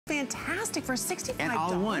fantastic for $65. And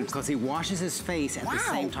all in one, because he washes his face at the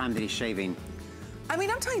same time that he's shaving. I mean,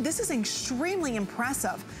 I'm telling you, this is extremely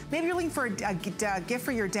impressive. Maybe you're looking for a gift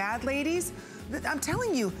for your dad, ladies. I'm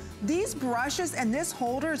telling you, these brushes and this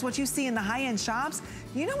holder is what you see in the high-end shops.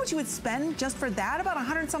 You know what you would spend just for that? About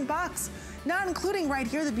 100 some bucks. Not including right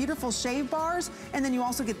here the beautiful shave bars, and then you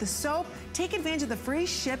also get the soap. Take advantage of the free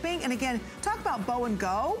shipping, and again, talk about bow and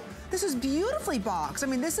go. This is beautifully boxed. I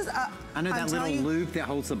mean, this is I know that little loop that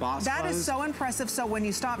holds the box That closed. is so impressive. So when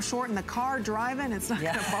you stop short in the car driving, it's not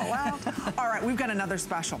gonna fall out. All right, we've got another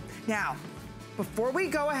special. Now, before we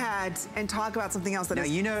go ahead and talk about something else that is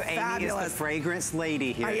you know fabulous. Amy is the fragrance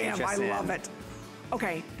lady here at HSN. I love it.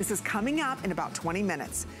 Okay, this is coming up in about 20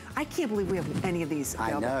 minutes. I can't believe we have any of these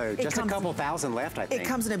available. I know, just a couple thousand left, I think. It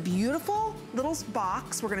comes in a beautiful little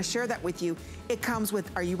box. We're gonna share that with you. It comes with,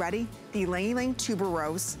 are you ready? The Ylang Ylang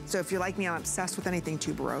tuberose. So if you're like me, I'm obsessed with anything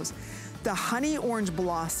tuberose. The honey orange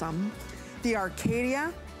blossom, the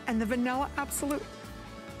Arcadia, and the vanilla absolute.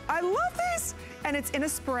 I love these. And it's in a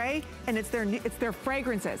spray, and it's their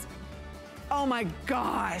fragrances. Oh my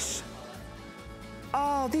gosh.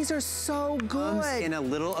 Oh, these are so good. Comes in a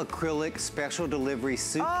little acrylic special delivery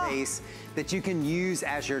suitcase that you can use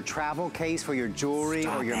as your travel case for your jewelry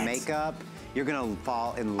or your makeup. You're gonna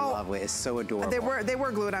fall in love with it. It's so adorable. They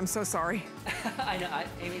were glued, I'm so sorry. I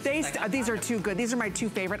know, these are too good. These are my two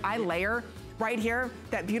favorite. I layer right here,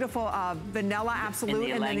 that beautiful vanilla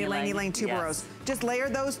absolute and then the Ylang Ylang tuberose. Just layer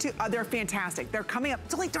those two, they're fantastic. They're coming up,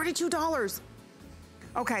 it's only $32.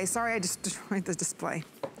 Okay, sorry, I just destroyed the display.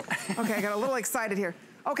 Okay, I got a little excited here.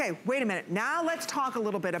 Okay, wait a minute. Now let's talk a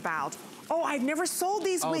little bit about, I've never sold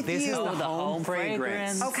these with you. This is the home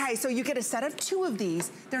fragrance. Okay, so you get a set of 2 of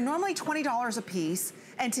these. They're normally $20 a piece.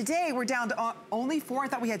 And today we're down to only 4. I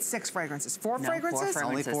thought we had 6 fragrances. 4 fragrances?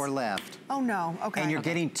 Only 4 left. Oh no, okay. And you're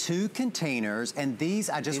getting 2 containers. And these,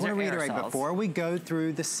 I just want to reiterate before we go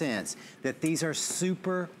through the scents, that these are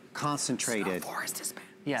super concentrated. Snow Forest is back.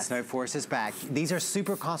 Yes. Snow Forest is back. These are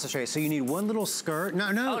super concentrated, so you need one little skirt.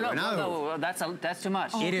 No, that's too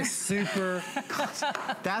much. It is super,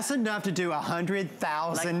 that's enough to do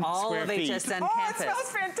 100,000 square feet. All of HSN campus. It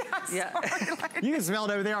smells fantastic. Yeah. You can smell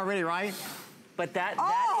it over there already, right? But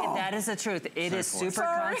that is the truth. It is super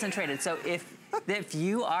concentrated. So if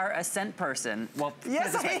you are a scent person, well,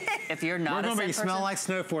 yes, if you're not a scent person. We're gonna make you smell like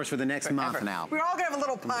Snow Forest for the next month now. We're all gonna have a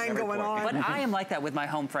little pine going on. But I am like that with my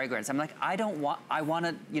home fragrance. I'm like, I want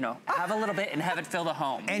to, have a little bit and have it fill the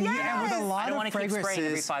home. And with a lot of fragrances, keep spraying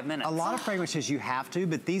every 5 minutes. A lot of fragrances you have to,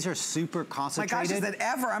 but these are super concentrated. My gosh, is it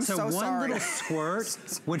ever? I'm so sorry. So one little squirt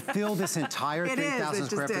would fill this entire 3,000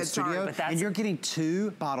 square foot studio, and you're getting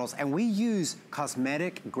 2 bottles. And we use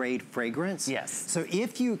cosmetic grade fragrance. Yes. So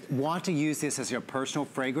if you want to use this as your personal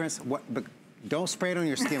fragrance, don't spray it on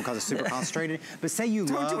your skin because it's super concentrated. But say you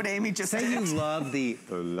love, do what Amy just said. Say you love the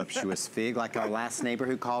voluptuous fig, like our last neighbor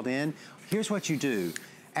who called in. Here's what you do: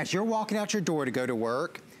 as you're walking out your door to go to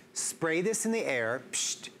work, spray this in the air.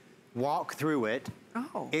 Psht, walk through it.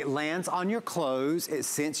 It lands on your clothes. It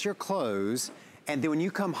scents your clothes, and then when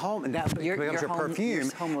you come home, and that becomes your perfume.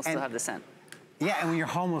 Your home will still have the scent. Yeah, and when you're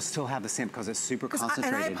home, will still have the scent because it's super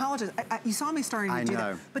concentrated. And I apologize. You saw me starting to do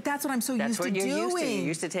that. But that's what I'm so used to doing. You're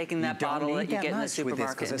used to taking that bottle that you get in the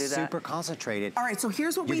supermarket and do that. It's super concentrated. All right, so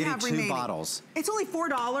here's what we have remaining. You're getting 2 bottles. It's only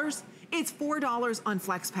 $4. It's $4 on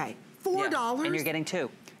FlexPay. $4. Yeah, and you're getting 2.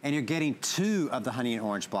 And you're getting 2 of the honey and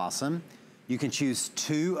orange blossom. You can choose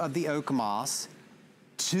 2 of the oak moss,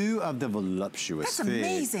 2 of the voluptuous fig. That's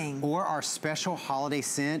amazing. Or our special holiday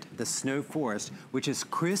scent, the Snow Forest, which is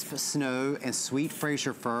crisp snow and sweet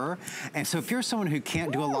Fraser fir. And so if you're someone who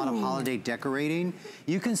can't do a lot of holiday decorating,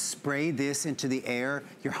 you can spray this into the air.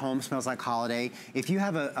 Your home smells like holiday. If you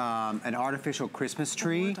have an artificial Christmas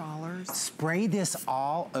tree, spray this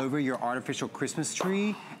all over your artificial Christmas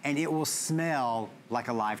tree, and it will smell like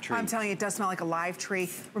a live tree. I'm telling you, it does smell like a live tree.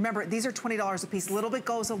 Remember, these are $20 a piece. A little bit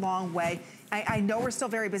goes a long way. I know we're still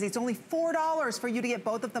very busy. It's only $4 for you to get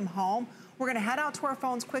both of them home. We're gonna head out to our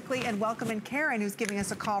phones quickly and welcome in Karen, who's giving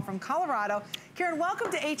us a call from Colorado. Karen,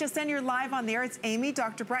 welcome to HSN. You're live on the air. It's Amy,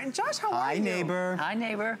 Dr. Brett, and Josh. How are you? Hi, neighbor. Hi,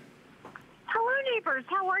 neighbor. Hello, neighbors.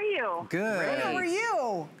 How are you? Good. Great. How are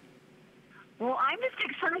you? Well, I'm just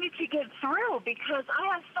excited to get through because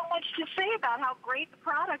I have so much to say about how great the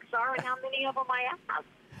products are and how many of them I have.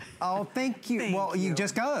 Oh, thank you. You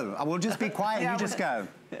just go. We'll just be quiet. You just go.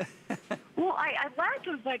 Well, I laughed.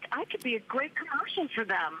 I was like, I could be a great commercial for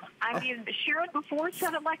them. I mean, Sharon before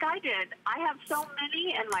said it like I did. I have so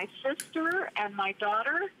many, and my sister and my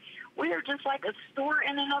daughter, we are just like a store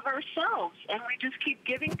in and of ourselves, and we just keep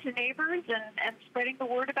giving to neighbors and spreading the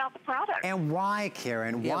word about the product. And why,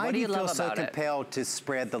 Karen? Yeah, why do you feel so compelled to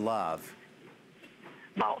spread the love?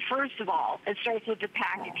 Well, first of all, it starts with the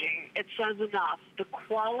packaging. It says enough. The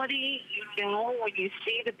quality, you know, when you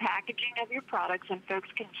see the packaging of your products, and folks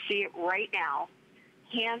can see it right now,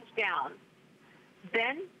 hands down.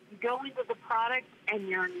 Then you go into the product, and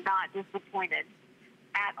you're not disappointed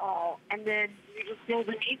at all. And then you just feel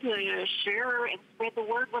the need to share and spread the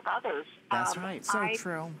word with others. That's right. So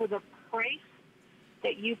true. For the price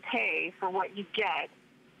that you pay for what you get,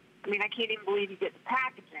 I mean, I can't even believe you get the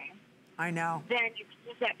packaging. I know. Then you can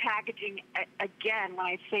use that packaging again when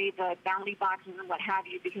I say the bounty boxes and what have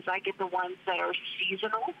you, because I get the ones that are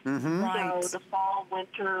seasonal. Right. So the fall,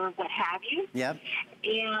 winter, what have you. Yep.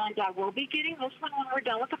 And I will be getting this one when we're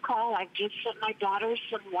done with the call. I've just sent my daughter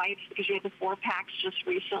some wipes because you had the 4-packs just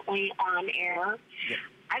recently on air. Yep.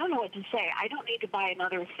 I don't know what to say. I don't need to buy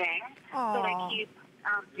another thing, but I keep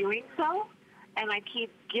doing so. And I keep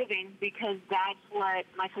giving because that's what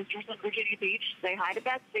my sister's in Virginia Beach. Say hi to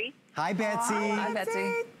Betsy. Hi, Betsy. Hi,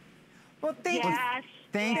 Betsy. Well, thank you.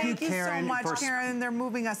 Thank you, Karen. so much, Karen. They're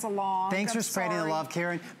moving us along. Thanks for spreading the love,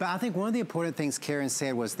 Karen. But I think one of the important things Karen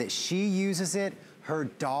said was that she uses it, her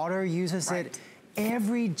daughter uses it.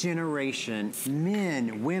 Every generation,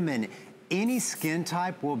 men, women, any skin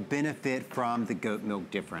type will benefit from the goat milk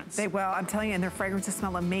difference. They will, I'm telling you, and their fragrances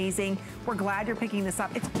smell amazing. We're glad you're picking this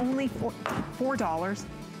up. It's only $4.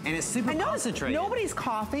 And it's super concentrated. Nobody's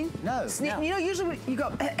coughing. No. You know, usually you go,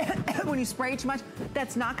 when you spray too much,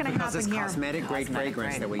 that's not gonna happen here. Because it's cosmetic grade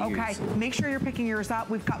fragrance that we use. Okay, make sure you're picking yours up.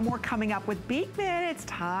 We've got more coming up with Beekman. It's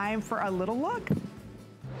time for a little look.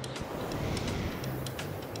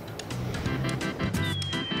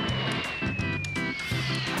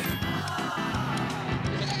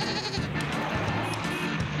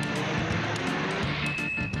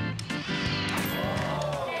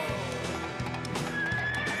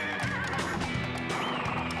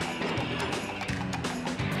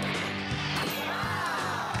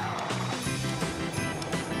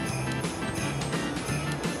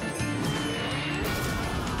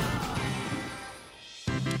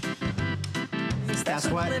 That's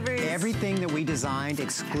what everything that we designed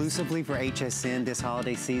exclusively for HSN this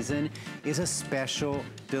holiday season is a special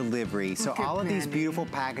delivery. So all of these beautiful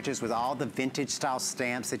packages with all the vintage style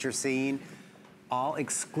stamps that you're seeing, all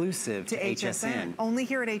exclusive to HSN. Only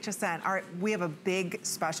here at HSN. All right, we have a big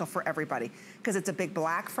special for everybody because it's a big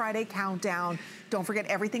Black Friday countdown. Don't forget,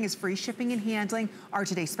 everything is free shipping and handling. Our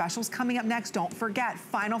Today Specials coming up next. Don't forget,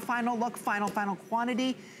 final look, final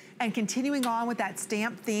quantity. And continuing on with that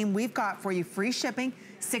stamp theme, we've got for you free shipping,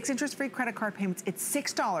 6 interest-free credit card payments. It's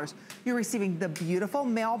 $6. You're receiving the beautiful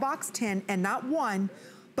mailbox tin, and not one,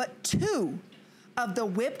 but 2 of the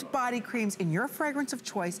whipped body creams in your fragrance of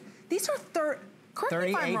choice. These are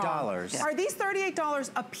 $38. Are these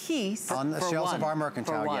 $38 a piece? On the shelves of our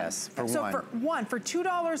mercantile, yes, for one. For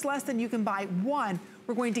 $2 less than you can buy one,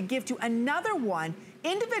 we're going to give to another one,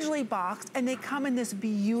 individually boxed, and they come in this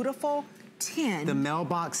beautiful tin. The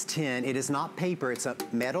mailbox tin, it is not paper, it's a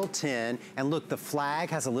metal tin. And look, the flag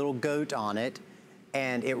has a little goat on it,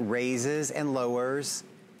 and it raises and lowers,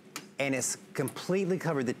 and it's completely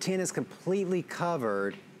covered. The tin is completely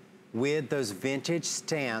covered with those vintage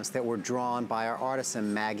stamps that were drawn by our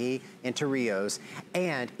artisan, Maggie Interrios.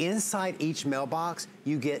 And inside each mailbox,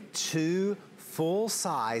 you get 2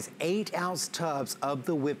 full-size 8-ounce tubs of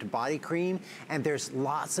the whipped body cream, and there's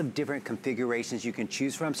lots of different configurations you can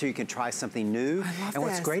choose from, so you can try something new. And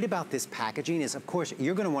what's great about this packaging is, of course,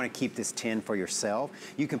 you're gonna wanna keep this tin for yourself.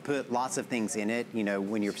 You can put lots of things in it, you know,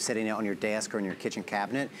 when you're sitting it on your desk or in your kitchen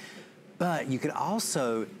cabinet. But you could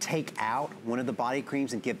also take out one of the body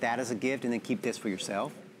creams and give that as a gift, and then keep this for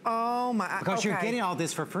yourself. Oh my, because you're getting all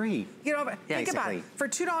this for free. You know, think about it. For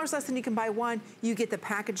 $2 less than you can buy one, you get the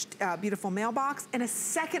packaged beautiful mailbox, and a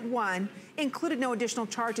second one included, no additional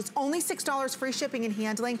charge. It's only $6 free shipping and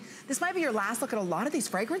handling. This might be your last look at a lot of these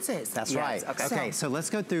fragrances. That's right. Okay, so let's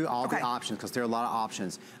go through all the options, because there are a lot of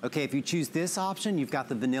options. Okay, if you choose this option, you've got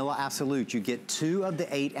the Vanilla Absolute. You get 2 of the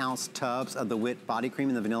 8-ounce tubs of the whipped body cream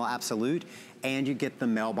in the Vanilla Absolute, and you get the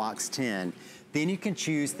mailbox tin. Then you can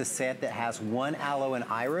choose the set that has 1 aloe and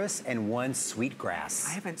iris and 1 sweetgrass.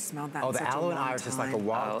 I haven't smelled that in such the aloe and iris is like a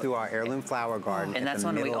walk through our heirloom flower garden. And that's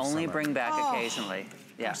one we only bring back occasionally.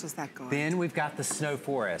 Gosh, is that good? Then we've got the Snow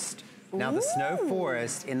Forest. Now the Snow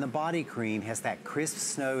Forest in the body cream has that crisp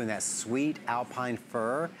snow and that sweet alpine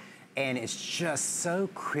fir, and it's just so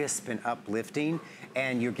crisp and uplifting.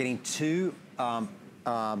 And you're getting 2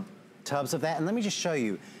 tubs of that. And let me just show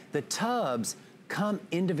you. The tubs come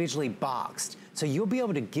individually boxed. So you'll be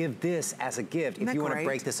able to give this as a gift if you want to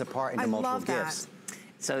break this apart into multiple gifts.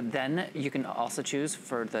 So then you can also choose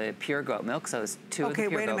for the pure goat milk. So it's 2 of the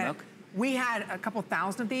pure goat milk. We had a couple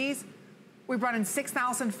thousand of these. We brought in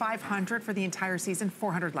 6,500 for the entire season,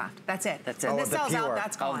 400 left. That's it. That's it. And this sells out,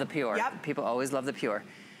 that's gone. Oh, the pure. Yep. People always love the pure.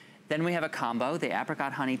 Then we have a combo, the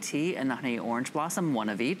apricot honey tea and the honey orange blossom, 1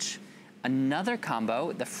 of each. Another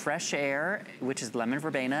combo, the fresh air, which is lemon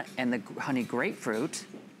verbena, and the honey grapefruit.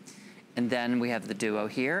 And then we have the duo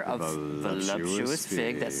here of voluptuous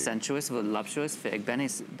fig, that sensuous, voluptuous fig. Benny,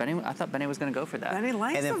 I thought Benny was going to go for that. Benny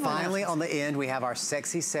likes And then finally on the end, we have our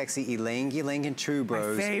sexy ylang ylang and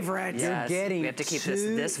tuberose. My favorite. Yes, we have to keep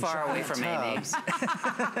this far away from Amy.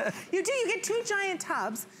 You do, you get 2 giant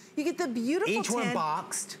tubs. You get the beautiful Each one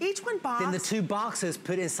boxed. Each one boxed. Then the 2 boxes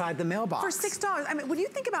put inside the mailbox. For $6. I mean, when you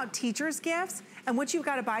think about teachers' gifts and what you've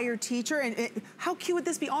got to buy your teacher, and how cute would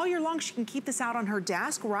this be? All year long, she can keep this out on her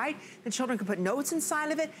desk, right? The children can put notes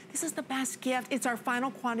inside of it. This is the best gift. It's our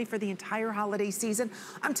final quantity for the entire holiday season.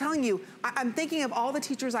 I'm telling you, I'm thinking of all the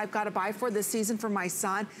teachers I've got to buy for this season for my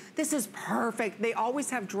son. This is perfect. They always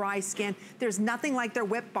have dry skin. There's nothing like their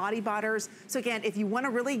whipped body butters. So again, if you want to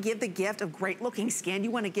really give the gift of great looking skin,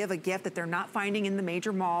 you want to give a gift that they're not finding in the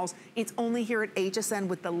major malls. It's only here at HSN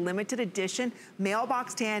with the limited edition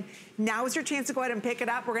mailbox 10. Now is your chance to go ahead and pick it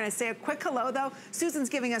up. We're going to say a quick hello though. Susan's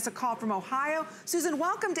giving us a call from Ohio. Susan,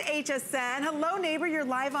 welcome to HSN. Hello neighbor, you're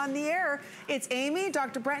live on the air. It's Amy,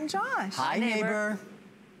 Dr. Brett, and Josh. Hi neighbor.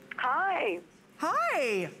 Hi.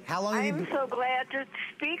 Hi. How long have you been? I'm so glad to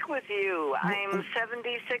speak with you. I'm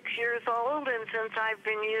 76 years old, and since I've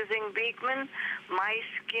been using Beekman, my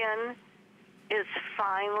skin is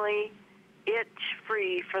finally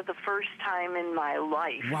itch-free for the first time in my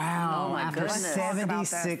life. Wow, oh my after goodness.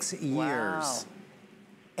 76 years. Wow.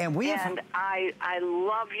 And I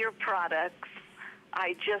love your products.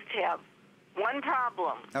 I just have one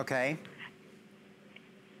problem. Okay.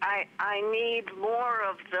 I need more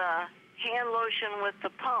of the hand lotion with the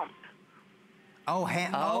pump. Oh,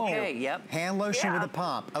 okay, yep. Hand lotion with a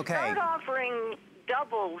pump. Okay. Start offering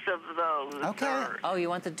doubles of those. Okay. Oh, you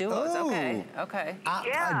want the duos? Ooh. Okay. Okay.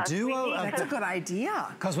 A duo. That's a good idea.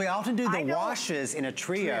 Because we often do the washes in a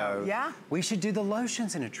trio. Yeah. We should do the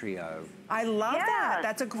lotions in a trio. I love that.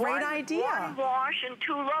 That's a great idea. One wash and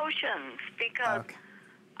 2 lotions, because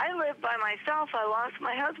I live by myself. I lost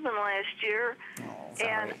my husband last year,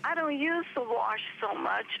 and I don't use the wash so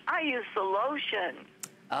much. I use the lotion.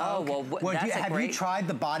 Oh, well, that's have you tried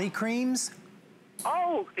the body creams?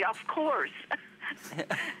 Oh, of course.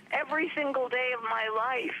 Every single day of my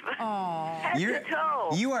life. Head to toe.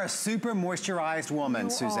 You are a super moisturized woman,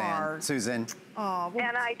 Susan. Oh,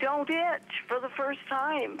 and I don't itch for the first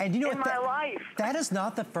time in my life. That is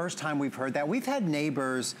not the first time we've heard that. We've had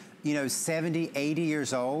neighbors, 70, 80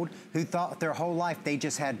 years old, who thought their whole life they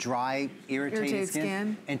just had dry, irritated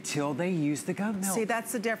skin until they used the goat milk. See,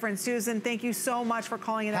 that's the difference. Susan, thank you so much for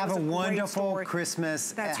calling in. Have a wonderful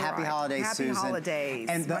Christmas. Happy holidays, Susan. Happy holidays.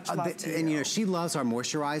 And, she loves our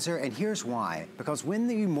moisturizer, and here's why. Because when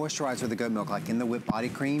you moisturize with the goat milk, like in the whipped body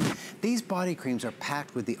cream, these body creams are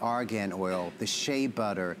packed with the argan oil, the shea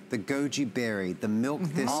butter, the goji berry, the milk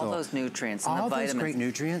thistle. All those nutrients and the vitamins. All those great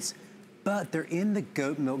nutrients. But they're in the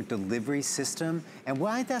goat milk delivery system. And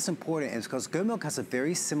why that's important is because goat milk has a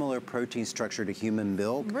very similar protein structure to human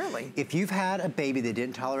milk. Really? If you've had a baby that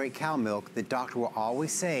didn't tolerate cow milk, the doctor will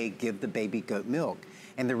always say, give the baby goat milk.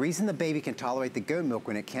 And the reason the baby can tolerate the goat milk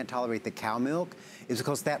when it can't tolerate the cow milk is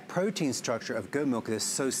because that protein structure of goat milk is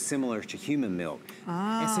so similar to human milk.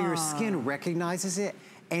 And so your skin recognizes it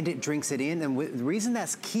and it drinks it in. And the reason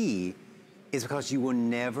that's key is because you will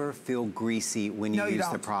never feel greasy when you use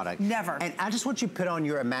the product. Never. And I just want you to put on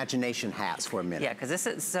your imagination hats for a minute. Yeah, because this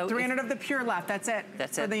is so... 300 of the pure left, that's it.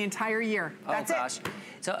 That's for the entire year. That's it.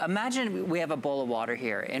 So imagine we have a bowl of water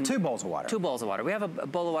here. And 2 bowls of water. 2 bowls of water. We have a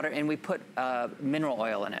bowl of water and we put mineral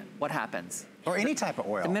oil in it. What happens? Or any type of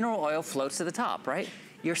oil. The mineral oil floats to the top, right?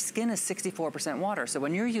 Your skin is 64% water. So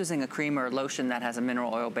when you're using a cream or a lotion that has a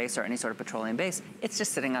mineral oil base or any sort of petroleum base, it's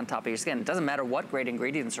just sitting on top of your skin. It doesn't matter what great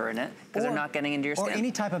ingredients are in it because they're not getting into your skin. Or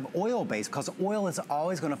any type of oil base, because oil is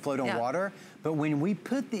always going to float on water. But when we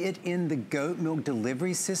put it in the goat milk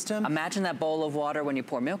delivery system... Imagine that bowl of water when you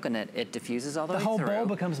pour milk in it. It diffuses all the way through. The whole bowl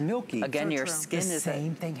becomes milky. Again, your skin is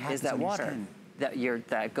that water.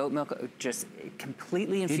 That goat milk just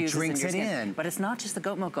completely infuses in your skin. But it's not just the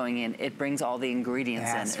goat milk going in, it brings all the ingredients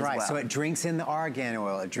in as well. So it drinks in the argan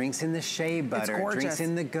oil, it drinks in the shea butter, it drinks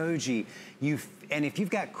in the goji. And if you've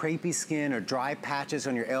got crepey skin or dry patches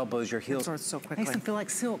on your elbows, your heels, so quickly. Makes them feel like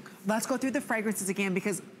silk. Let's go through the fragrances again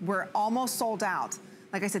because we're almost sold out.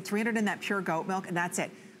 Like I said, 300 in that pure goat milk, and that's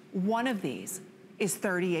it. One of these is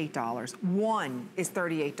 $38. One is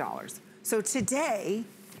 $38. So today,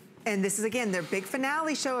 and this is again their big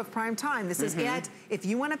finale show of prime time. This is it. If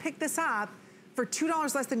you want to pick this up, for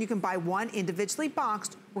 $2 less than you can buy one individually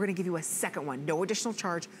boxed, we're gonna give you a second one, no additional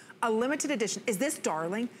charge. A limited edition, is this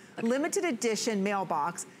darling? Limited edition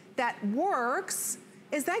mailbox that works.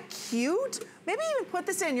 Is that cute? Maybe even put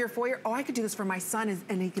this in your foyer. Oh, I could do this for my son,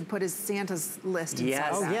 and he can put his Santa's list inside. Yes.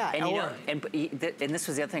 Oh, yeah. And, you know, and this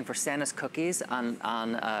was the other thing for Santa's cookies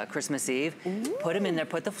on Christmas Eve. Ooh. Put them in there,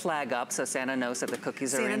 put the flag up so Santa knows that the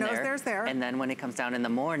cookies are in there. Santa knows there's there. And then when he comes down in the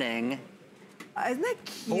morning, isn't that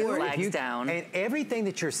cute? Flags down. And everything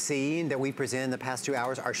that you're seeing that we present in the past 2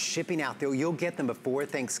 hours are shipping out there. You'll get them before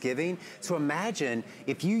Thanksgiving. So imagine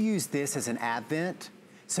if you use this as an Advent.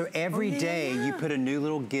 So every day you put a new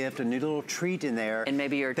little gift, a new little treat in there. And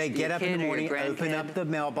maybe they get up in the morning, open up the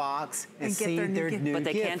mailbox, and see their new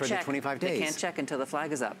gift for the 25 days. They can't check until the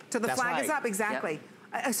flag is up. Till the flag is up, exactly.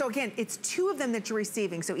 Yep. So again, it's 2 of them that you're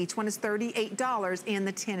receiving. So each one is $38 and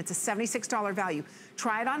the 10. It's a $76 value.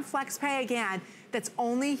 Try it on FlexPay again. That's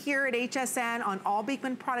only here at HSN on all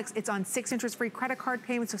Beekman products. It's on 6 interest-free credit card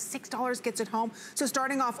payments, so $6 gets it home. So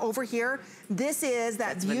starting off over here, this is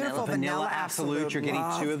that's beautiful vanilla absolute. You're getting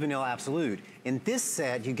 2 of vanilla absolute. In this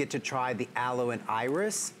set, you get to try the aloe and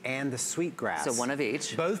iris and the sweetgrass. So 1 of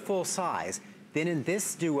each. Both full size. Then in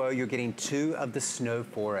this duo, you're getting 2 of the snow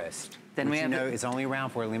forest. Then which is only around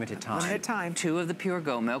for a limited time. Limited time. 2 of the pure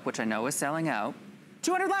goat milk, which I know is selling out.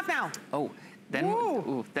 200 left now. Oh,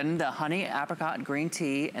 then the honey apricot green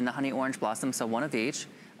tea and the honey orange blossom, so 1 of each.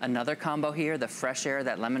 Another combo here, the fresh air,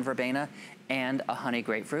 that lemon verbena, and a honey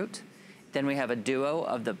grapefruit. Then we have a duo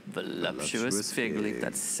of the voluptuous fig leaf,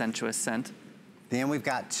 that sensuous scent. Then we've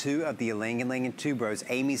got 2 of the ylang ylang and tuberose,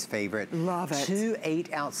 Amy's favorite. Love it. 2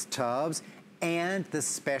 8-ounce tubs. And the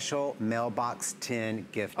special mailbox 10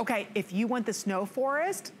 gift. Okay, if you want the snow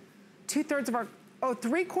forest,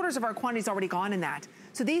 3/4 of our quantity's already gone in that.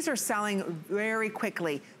 So these are selling very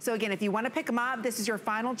quickly. So again, if you want to pick them up, this is your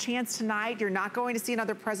final chance tonight. You're not going to see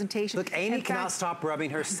another presentation. Look, Amy cannot stop rubbing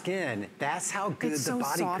her skin. That's how good the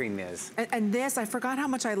body cream is. And this, I forgot how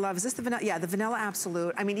much I love. Is this the vanilla? Yeah, the vanilla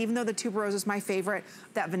absolute. I mean, even though the tuberose is my favorite,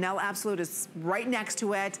 that vanilla absolute is right next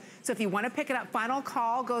to it. So if you want to pick it up, final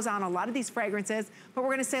call goes on a lot of these fragrances. But we're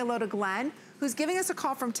going to say hello to Glenn, who's giving us a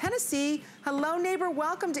call from Tennessee. Hello, neighbor.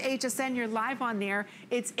 Welcome to HSN. You're live on there.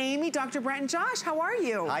 It's Amy, Dr. Brent, and Josh. How are you?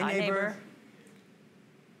 Hi, neighbor.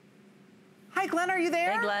 Hi, Glenn. Are you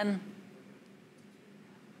there? Hey, Glenn.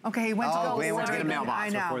 Okay, he went to go. Glenn went to get a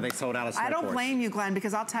mailbox before they sold out of Snow I don't Forest. blame you, Glenn,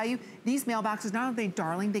 because I'll tell you, these mailboxes, not only are they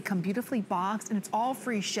darling, they come beautifully boxed, and it's all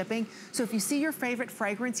free shipping. So if you see your favorite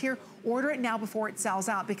fragrance here, order it now before it sells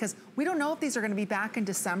out, because we don't know if these are going to be back in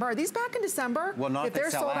December. Are these back in December? Well, not if they're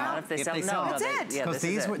sold out. If they sell out, that's it.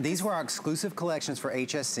 Because these were our exclusive collections for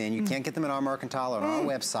HSN. You can't get them at our mercantile or on our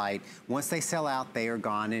website. Once they sell out, they are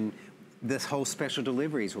gone, and this whole special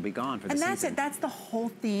deliveries will be gone for the season. And that's it. That's the whole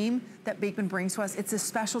theme that Beekman brings to us. It's a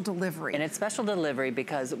special delivery. And it's special delivery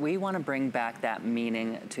because we want to bring back that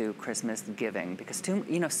meaning to Christmas giving. Because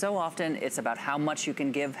so often it's about how much you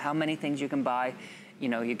can give, how many things you can buy. You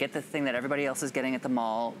know, you get the thing that everybody else is getting at the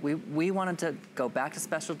mall. We wanted to go back to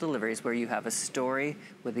special deliveries where you have a story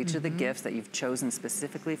with each of the gifts that you've chosen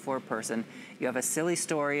specifically for a person. You have a silly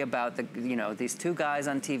story about these 2 guys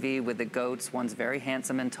on TV with the goats. One's very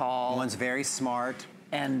handsome and tall. One's very smart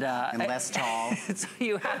and less tall. So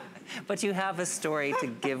you have a story to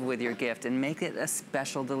give with your gift and make it a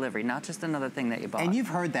special delivery, not just another thing that you bought. And you've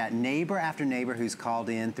heard that neighbor after neighbor who's called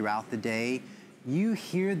in throughout the day. You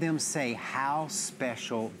hear them say how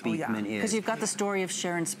special Beekman is. Because you've got the story of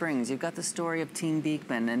Sharon Springs, you've got the story of Team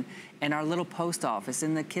Beekman and our little post office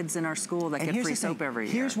and the kids in our school that get free soap every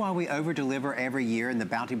year. Here's why we over-deliver every year and the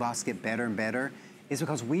bounty box get better and better, is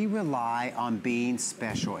because we rely on being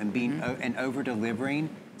special and being and over-delivering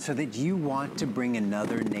so that you want to bring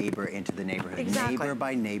another neighbor into the neighborhood. Exactly. Neighbor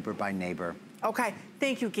by neighbor by neighbor. Okay,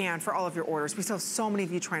 thank you, Gan, for all of your orders. We still have so many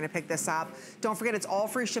of you trying to pick this up. Don't forget, it's all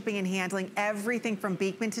free shipping and handling. Everything from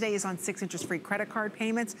Beekman today is on 6 interest-free credit card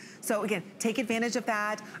payments. So again, take advantage of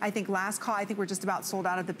that. I think last call, we're just about sold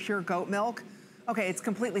out of the pure goat milk. Okay, it's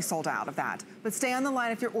completely sold out of that. But stay on the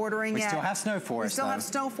line if you're ordering it. We still have Snow Forest, We still have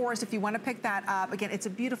Snow Forest if you want to pick that up. Again, it's a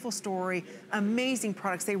beautiful story, amazing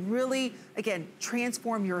products. They really, again,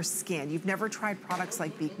 transform your skin. You've never tried products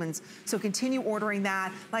like Beekman's, so continue ordering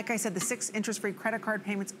that. Like I said, the 6 interest-free credit card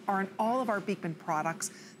payments are on all of our Beekman products.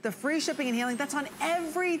 The free shipping and handling, that's on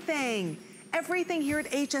everything. Everything here at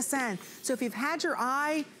HSN. So if you've had your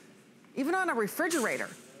eye, even on a refrigerator,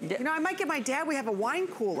 You know, I might get my dad, we have a wine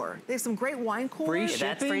cooler. They have some great wine coolers. Free shipping?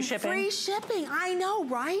 That's free shipping? Free shipping, I know,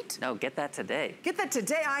 right? No, get that today. Get that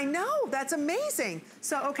today, I know, that's amazing.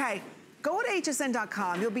 So, okay, go to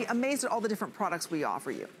hsn.com. You'll be amazed at all the different products we offer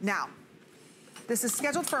you. Now, this is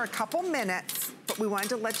scheduled for a couple minutes, but we wanted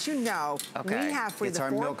to let you know we have for you the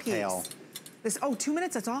 4-piece. Milk pail. This, 2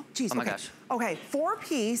 minutes, that's all? Jeez, oh my gosh. Okay,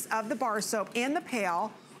 4-piece of the bar soap and the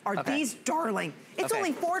pail are these darling. It's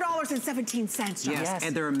only $4.17, John. Yes,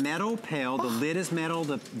 and they're a metal pail. The lid is metal,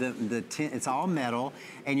 the tin, it's all metal.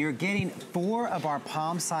 And you're getting 4 of our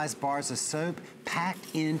palm-sized bars of soap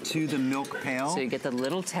packed into the milk pail. So you get the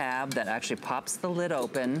little tab that actually pops the lid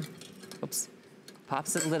open. Oops.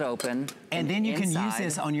 Pops the lid open. And then you can use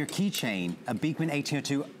this on your keychain, a Beekman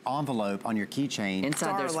 1802 envelope on your keychain.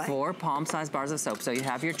 Inside there's 4 palm-sized bars of soap, so you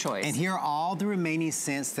have your choice. And here are all the remaining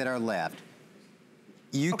scents that are left.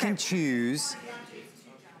 You can choose.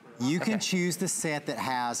 You can choose the set that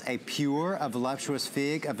has a pure, a voluptuous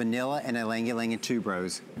fig, a vanilla, and a ylang ylang and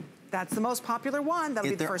tuberose. That's the most popular one. That'll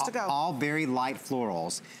be the first to go. All very light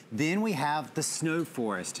florals. Then we have the Snow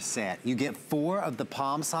Forest set. You get 4 of the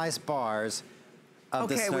palm-sized bars of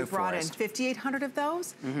the Snow Forest. Okay, we brought in 5,800 of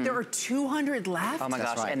those. There are 200 left. Oh my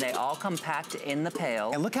gosh, and they all come packed in the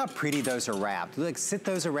pail. And look how pretty those are wrapped. Look, sit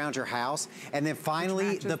those around your house. And then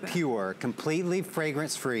finally, the Pure, completely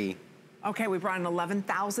fragrance-free. Okay, we brought in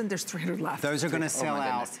 11,000. There's 300 left. Those are gonna sell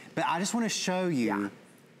out. But I just wanna show you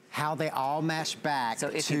how they all match back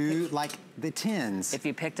to like the tins. If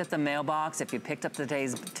you picked up the mailbox, if you picked up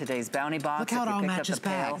today's bounty box, look how it all matches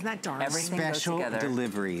back. Isn't that darn? Everything special goes together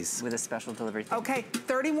deliveries with a special delivery thing. Okay,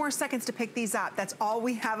 30 more seconds to pick these up. That's all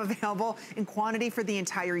we have available in quantity for the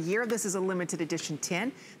entire year. This is a limited edition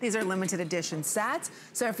tin. These are limited edition sets.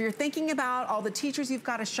 So if you're thinking about all the teachers you've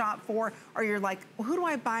got to shop for, or you're like, well, who do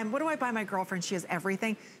I buy? What do I buy my girlfriend? She has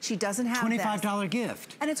everything. She doesn't have $25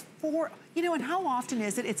 gift. And it's you know, and how often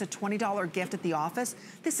is it? It's a $20 gift at the office.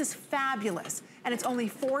 This is fabulous. And it's only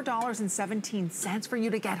 $4.17 for you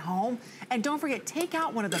to get home. And don't forget, take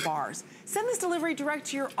out one of the bars. Send this delivery direct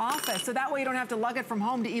to your office, so that way you don't have to lug it from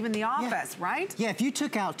home to even the office, right? Yeah, if you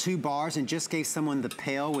took out 2 bars and just gave someone the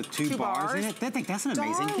pail with 2 bars in it, they think that's an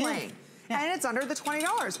amazing gift. And it's under the $20.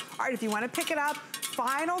 All right, if you want to pick it up,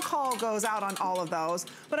 final call goes out on all of those.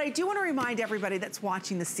 But I do want to remind everybody that's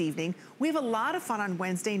watching this evening, we have a lot of fun on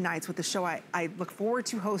Wednesday nights with the show I look forward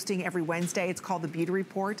to hosting every Wednesday. It's called The Beauty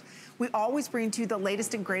Report. We always bring to you the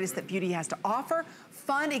latest and greatest that beauty has to offer.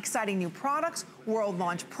 Fun, exciting new products, world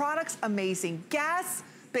launch products, amazing guests,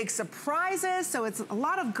 big surprises. So it's a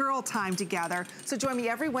lot of girl time together. So join me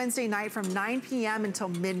every Wednesday night from 9 p.m. until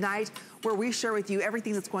midnight, where we share with you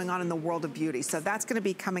everything that's going on in the world of beauty. So that's gonna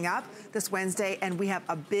be coming up this Wednesday, and we have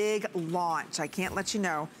a big launch. I can't let you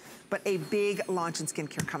know, but a big launch in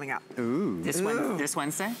skincare coming up. Ooh. This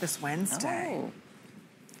Wednesday? This Wednesday. Oh.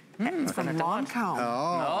 It's from Lancome.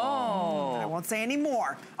 Oh. I won't say any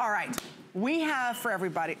more. All right, we have for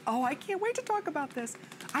everybody. Oh, I can't wait to talk about this.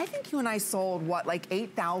 I think you and I sold, what, like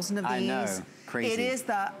 8,000 of these? I know, crazy. It is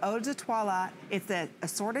the Eau de Toilette. It's the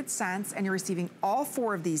assorted scents, and you're receiving all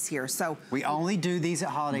 4 of these here. So we only do these at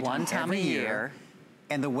holiday time one time every a year.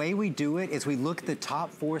 And the way we do it is we look at the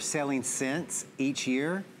top 4 selling scents each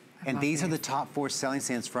year. And these are the top 4 selling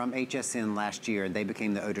scents from HSN last year. They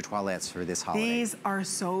became the Eau de Toilettes for this holiday. These are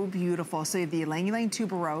so beautiful. So you have the Ylang Ylang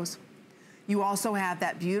Tuberose. You also have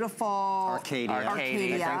that beautiful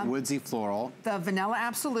Arcadia. Woodsy Floral. The Vanilla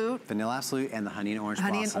Absolute. Vanilla Absolute and the Honey and Orange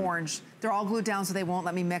Blossom. Honey and Orange. They're all glued down so they won't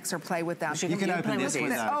let me mix or play with them. You can open this one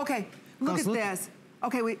though. Okay, look at this.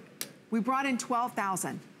 Okay, we brought in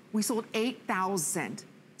 12,000. We sold 8,000.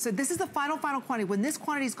 So this is the final quantity. When this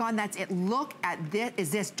quantity's gone, that's it. Look at this. Is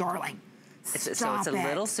this darling? So it's a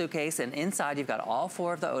little suitcase, and inside you've got all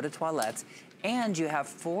 4 of the Eau de Toilettes, and you have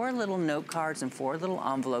 4 little note cards and 4 little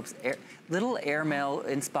envelopes, little airmail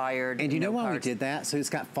inspired. And you know why we did that? So it's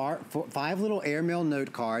got 5 little airmail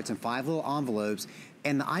note cards and 5 little envelopes.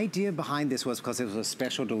 And the idea behind this was because it was a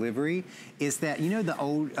special delivery, is that, you know, the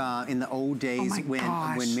old in the old days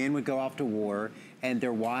when men would go off to war and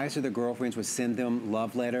their wives or their girlfriends would send them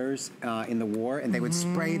love letters in the war, and they would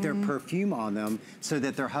spray their perfume on them so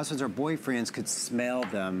that their husbands or boyfriends could smell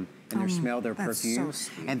them and smell their perfume.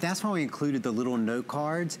 So sweet. And that's why we included the little note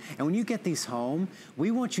cards. And when you get these home,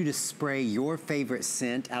 we want you to spray your favorite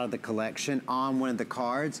scent out of the collection on one of the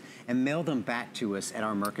cards and mail them back to us at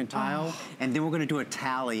our mercantile. And then we're gonna do a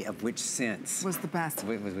tally of which scents was the best.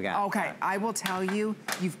 we got. Okay, I will tell you,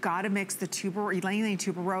 you've got to mix the Ylang Ylang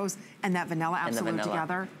Tuberose and that Vanilla Absolute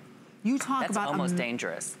together. You talk about almost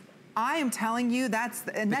dangerous. I am telling you, that's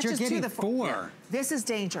just you're getting 4. This is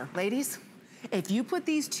danger, ladies. If you put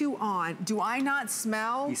these two on, do I not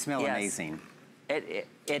smell? You smell amazing.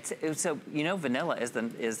 So you know, vanilla is the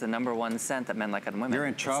 #1 scent that men like on women. You're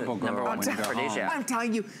in trouble, girl. #1 aphrodisiac. I'm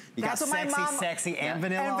telling you, that's what my mom. Sexy, and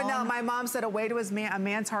vanilla. And vanilla. My mom said a way to a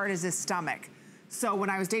man's heart is his stomach. So when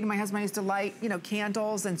I was dating my husband, I used to light, you know,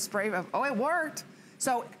 candles and spray. Oh, it worked.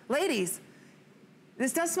 So ladies,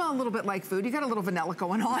 this does smell a little bit like food. You got a little vanilla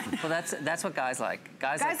going on. Well, that's what guys like.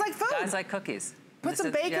 Guys like food. Guys like cookies. Put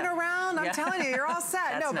some bacon around. I'm telling you, you're all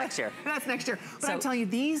set. That's next year. That's next year. But I'm telling you,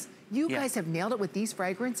 these. You guys have nailed it with these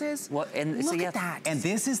fragrances. Well, and look at that. And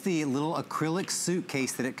this is the little acrylic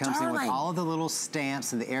suitcase that it comes in with all of the little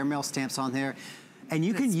stamps and the airmail stamps on there. And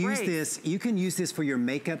you can use this. You can use this for your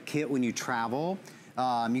makeup kit when you travel.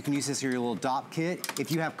 You can use this for your little dop kit. If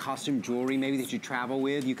you have costume jewelry maybe that you travel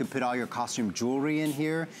with, you can put all your costume jewelry in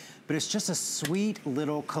here. But it's just a sweet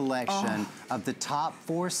little collection of the top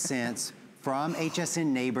 4 scents from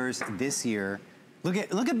HSN Neighbors this year. Look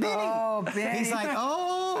at Benny. Oh, Benny. He's like,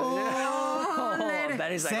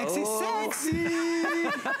 Benny's like, sexy, sexy.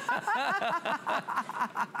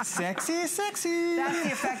 Sexy. That's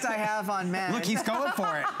the effect I have on men. Look, he's going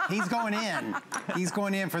for it. He's going in. He's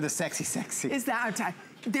going in for the sexy. Is that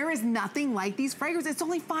there is nothing like these fragrances. It's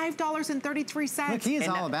only $5.33. Look, he is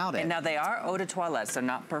all about it. And now they are eau de toilette, so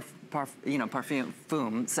not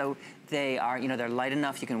parfum. So they are, you know, they're light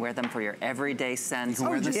enough. You can wear them for your everyday scents. You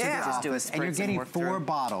can wear them to the just do a office, and you're getting 4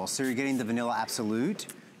 bottles. So you're getting the Vanilla Absolute.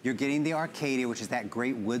 You're getting the Arcadia, which is that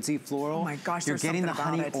great woodsy floral. Oh my gosh, you're getting the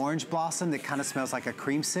Honey Orange Blossom that kind of smells like a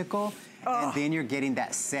creamsicle. And then you're getting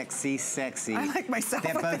that sexy. I like myself.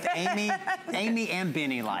 That both Amy and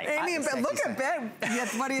Benny like. Amy and Ben. Look at Ben.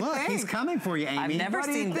 Yes, what do you think? Look, he's coming for you, Amy. I've never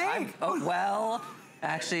seen. Well,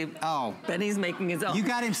 actually, Benny's making his own. You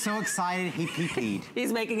got him so excited, he pee-peed.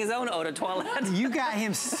 He's making his own eau de toilette. You got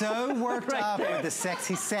him so worked up with the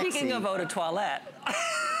sexy. Speaking of eau de toilette.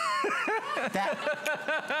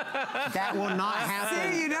 That will not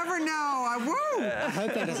happen. See, you never know. Woo! I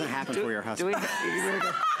hope that doesn't happen for your husband.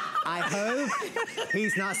 I hope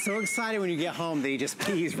he's not so excited when you get home that he just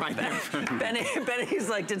pees right there. Benny's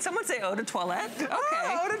like, did someone say eau de toilette? Okay.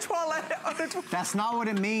 Eau de toilette. That's not what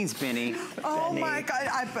it means, Benny. Oh Benny. My God.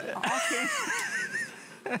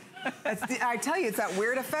 I tell you, it's that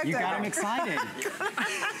weird effect. You got him excited.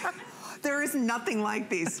 There is nothing like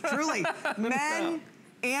these. Truly. Men,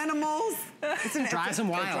 animals. Drives them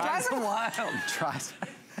wild. Drives them wild.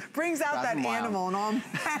 Brings out that animal and all.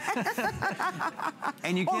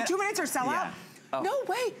 And you get 2 minutes or sell out? No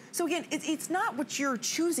way. So again, it's not what you're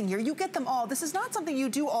choosing here. You get them all. This is not something you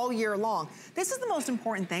do all year long. This is the most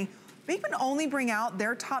important thing. Beekman only bring out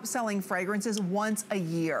their top selling fragrances once a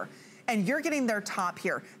year. And you're getting their top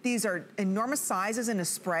here. These are enormous sizes in a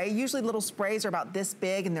spray. Usually little sprays are about this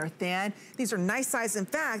big and they're thin. These are nice sizes. In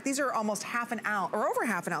fact, these are almost half an ounce, or over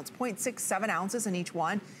half an ounce, 0.67 ounces in each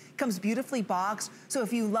one. Comes beautifully boxed. So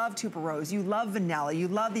if you love tuberose, you love vanilla, you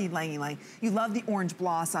love the ylang ylang, you love the orange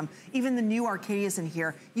blossom, even the new Arcadias in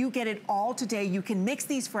here, you get it all today. You can mix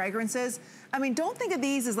these fragrances. I mean, don't think of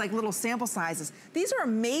these as like little sample sizes. These are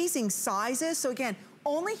amazing sizes. So again,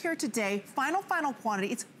 only here today, final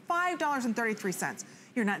quantity. It's $5.33.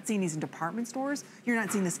 You're not seeing these in department stores. You're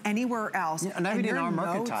not seeing this anywhere else. Yeah, not even in our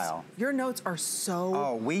mercantile. Your notes are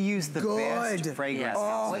so we use the best fragrance.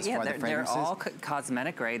 They're all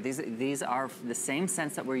cosmetic grade. These are the same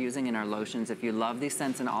scents that we're using in our lotions. If you love these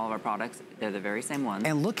scents in all of our products, they're the very same ones.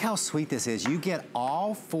 And look how sweet this is. You get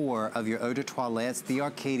all 4 of your eau de toilettes, the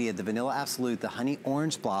Arcadia, the Vanilla Absolute, the Honey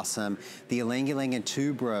Orange Blossom, the Ylang Ylang and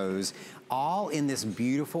Tuberose, all in this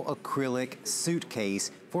beautiful acrylic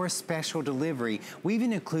suitcase for a special delivery. We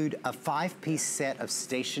even include a 5-piece set of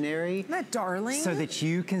stationery. Isn't that darling? So that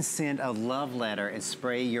you can send a love letter and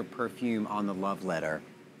spray your perfume on the love letter.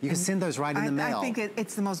 You can send those right in the mail. I think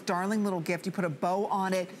it's the most darling little gift. You put a bow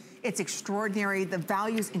on it. It's extraordinary. The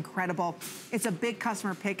value's incredible. It's a big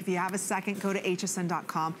customer pick. If you have a second, go to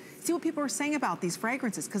hsn.com. See what people are saying about these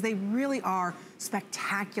fragrances, because they really are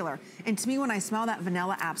spectacular. And to me, when I smell that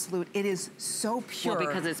Vanilla Absolute, it is so pure. Well,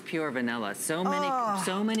 because it's pure vanilla. So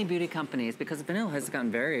many beauty companies, because vanilla has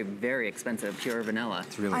gotten very, very expensive, pure vanilla.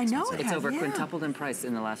 It's really expensive. I know it It's has, over quintupled in price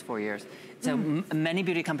in the last 4 years. So many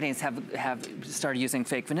beauty companies have started using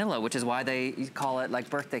fake vanilla, which is why they call it like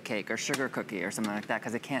birthday cake or sugar cookie or something like that,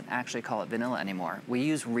 because they can't actually call it vanilla anymore. We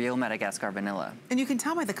use real Madagascar vanilla. And you can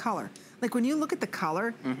tell by the color. Like when you look at the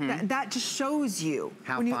color, that just shows you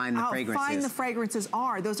how fine the fragrances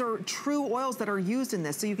are. Those are true oils that are used in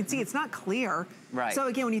this. So you can see it's not clear. Right. So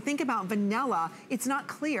again, when you think about vanilla, it's not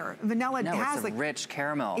clear. Vanilla has it's like rich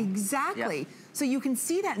caramel. Exactly. Yep. So you can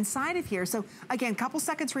see that inside of here. So again, couple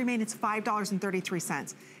seconds remain, it's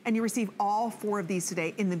 $5.33. And you receive all 4 of these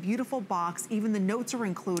today in the beautiful box. Even the notes are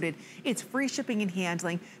included. It's free shipping and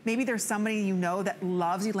handling. Maybe there's somebody you know that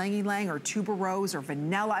loves ylang ylang or tuberose or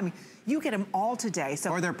vanilla. I mean, you get them all today. So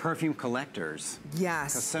or they're perfume collectors.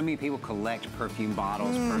 yes. Because so many people collect perfume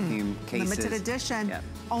bottles, perfume cases. Limited edition, Yep.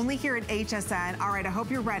 only here at HSN. All right, I hope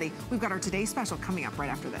you're ready. We've got our Today Special coming up right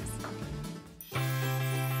after this.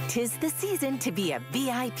 'Tis the season to be a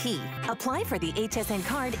VIP. Apply for the HSN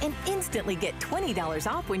card and instantly get $20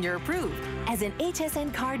 off when you're approved. As an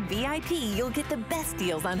HSN card VIP, you'll get the best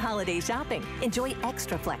deals on holiday shopping. Enjoy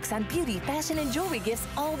extra flex on beauty, fashion, and jewelry gifts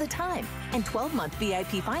all the time. And 12-month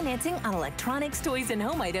VIP financing on electronics, toys, and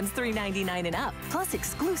home items $3.99 and up. Plus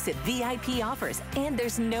exclusive VIP offers. And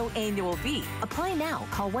there's no annual fee. Apply now.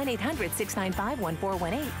 Call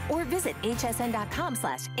 1-800-695-1418 or visit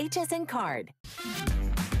hsn.com/HSN card.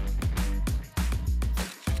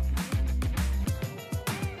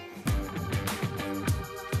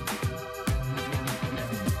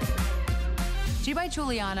 G by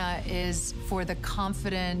Juliana is for the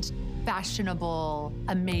confident, fashionable,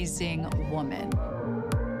 amazing woman.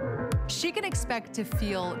 She can expect to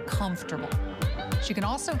feel comfortable. She can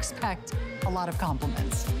also expect a lot of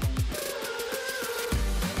compliments.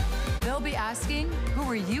 They'll be asking, who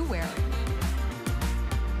are you wearing?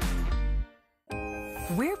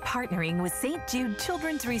 We're partnering with St. Jude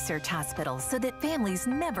Children's Research Hospital so that families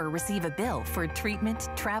never receive a bill for treatment,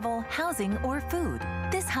 travel, housing, or food.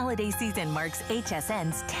 This holiday season marks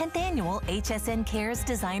HSN's 10th annual HSN Cares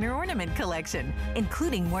Designer Ornament Collection,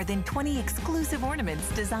 including more than 20 exclusive ornaments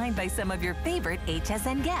designed by some of your favorite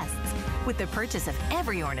HSN guests. With the purchase of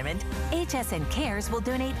every ornament, HSN Cares will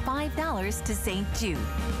donate $5 to St. Jude,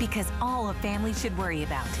 because all a family should worry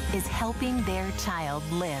about is helping their child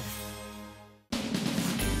live.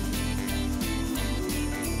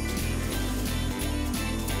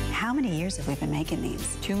 How many years have we been making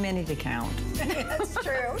these? Too many to count. That's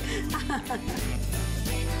true.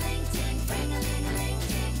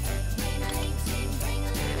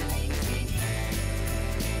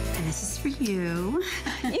 And this is for you.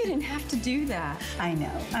 You didn't have to do that. I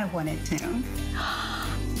know, I wanted to.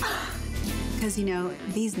 Because, you know,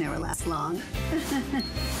 these never last long.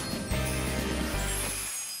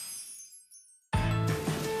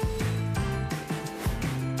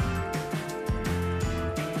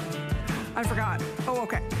 I forgot. Oh,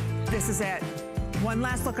 okay. This is it. One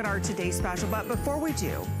last look at our Today Special, but before we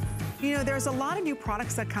do, you know, there's a lot of new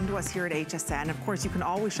products that come to us here at HSN. Of course, you can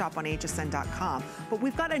always shop on hsn.com, but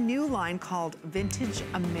we've got a new line called Vintage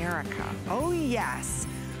America. Oh, yes.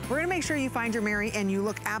 We're gonna make sure you find your Mary and you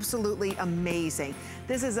look absolutely amazing.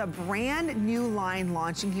 This is a brand new line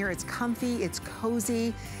launching here. It's comfy, it's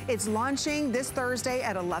cozy. It's launching this Thursday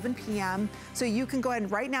at 11 p.m. So you can go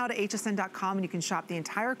ahead right now to hsn.com and you can shop the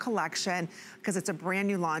entire collection because it's a brand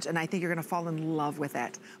new launch and I think you're gonna fall in love with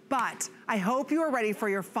it. But I hope you are ready for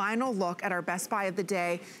your final look at our Best Buy of the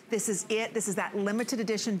day. This is it. This is that limited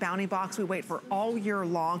edition bounty box we wait for all year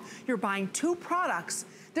long. You're buying 2 products.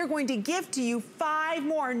 They're going to gift to you 5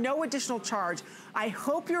 more, no additional charge. I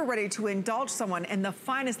hope you're ready to indulge someone in the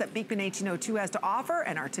finest that Beekman 1802 has to offer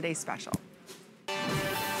and our Today's Special.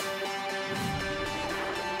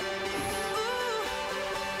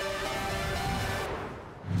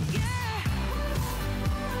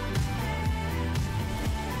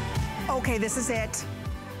 Okay, this is it.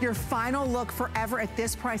 Your final look forever at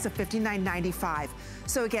this price of $59.95.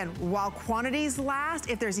 So again, while quantities last,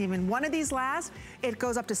 if there's even one of these last, it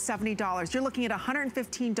goes up to $70. You're looking at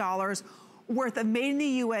 $115 worth of made in the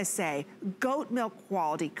USA, goat milk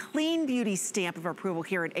quality, clean beauty stamp of approval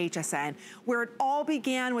here at HSN, where it all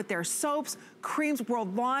began with their soaps, creams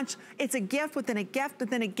world launch. It's a gift within a gift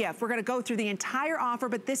within a gift. We're gonna go through the entire offer,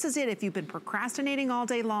 but this is it. If you've been procrastinating all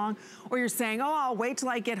day long, or you're saying, oh, I'll wait till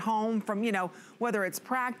I get home from, you know, whether it's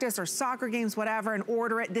practice or soccer games, whatever, and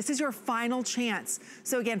order it, this is your final chance.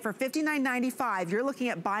 So again, for $59.95, you're looking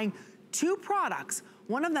at buying 2 products.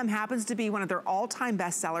 One of them happens to be one of their all-time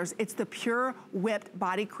bestsellers. It's the Pure Whipped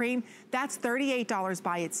Body Cream. That's $38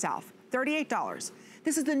 by itself, $38.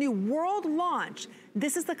 This is the new world launch.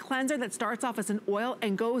 This is the cleanser that starts off as an oil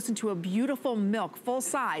and goes into a beautiful milk, full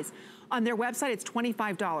size. On their website, it's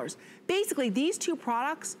 $25. Basically, these 2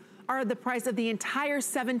 products are the price of the entire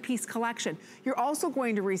 7-piece collection. You're also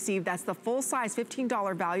going to receive, that's the full-size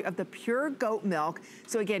 $15 value of the pure goat milk.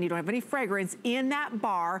 So again, you don't have any fragrance in that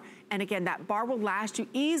bar. And again, that bar will last you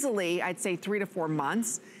easily, I'd say 3 to 4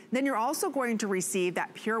 months. Then you're also going to receive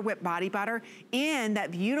that Pure Whip Body Butter and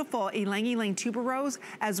that beautiful Ylang Ylang Tuberose,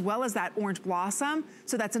 as well as that Orange Blossom.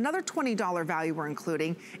 So that's another $20 value we're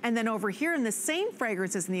including. And then over here in the same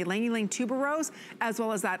fragrances in the Ylang Ylang Tuberose, as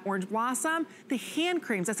well as that Orange Blossom, the hand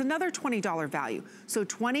creams, that's another $20 value. So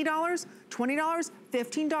 $20, $20,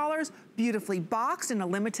 $15, beautifully boxed in a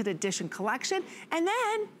limited edition collection. And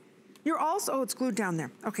then you're also, oh, it's glued down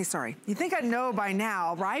there. Okay, sorry. You think I'd know by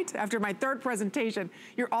now, right? After my third presentation,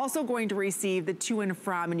 you're also going to receive the to and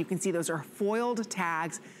from, and you can see those are foiled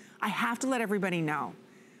tags. I have to let everybody know.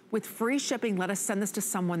 With free shipping, let us send this to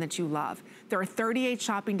someone that you love. There are 38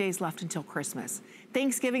 shopping days left until Christmas.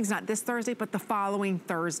 Thanksgiving's not this Thursday, but the following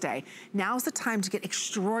Thursday. Now's the time to get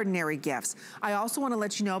extraordinary gifts. I also wanna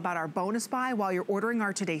let you know about our bonus buy while you're ordering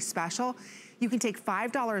our Today Special. You can take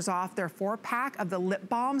 $5 off their 4-pack of the lip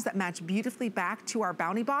balms that match beautifully back to our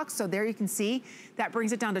Bounty Box. So there you can see, that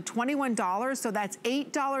brings it down to $21, so that's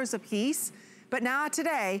 $8 a piece. But now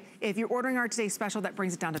today, if you're ordering our Today Special, that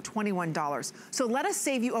brings it down to $21. So let us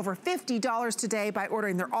save you over $50 today by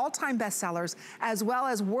ordering their all-time bestsellers, as well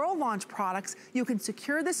as world launch products. You can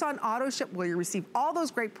secure this on auto ship where you receive all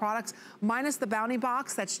those great products, minus the Bounty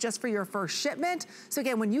Box, that's just for your first shipment. So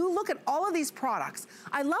again, when you look at all of these products,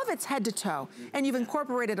 I love it's head to toe, and you've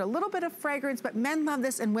incorporated a little bit of fragrance, but men love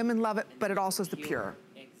this and women love it, but it also is the pure.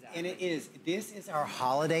 And this is our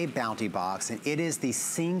holiday bounty box, and it is the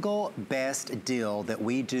single best deal that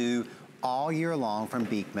we do all year long from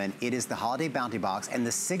Beekman. It is the holiday bounty box, and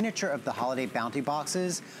the signature of the holiday bounty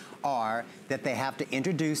boxes are that they have to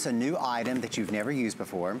introduce a new item that you've never used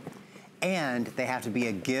before, and they have to be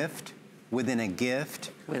a gift within a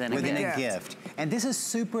gift within a gift. And this is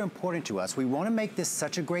super important to us. We want to make this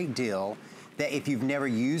such a great deal that if you've never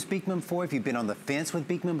used Beekman before, if you've been on the fence with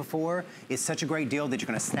Beekman before, it's such a great deal that you're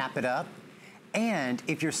gonna snap it up. And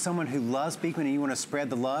if you're someone who loves Beekman and you wanna spread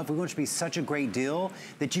the love, we want it to be such a great deal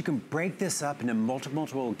that you can break this up into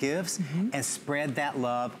multiple gifts and spread that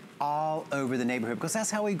love all over the neighborhood, because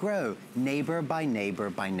that's how we grow, neighbor by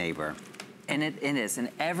neighbor by neighbor. And it is,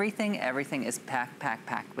 and everything is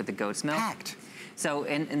packed with the goat's milk. Packed. So,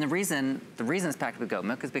 and the reason it's packed with goat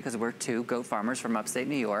milk is because we're 2 goat farmers from upstate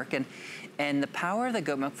New York, and the power of the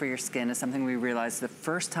goat milk for your skin is something we realized the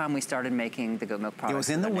first time we started making the goat milk products. It was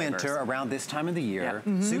in the winter, around this time of the year.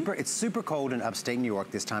 Yeah. It's super cold in upstate New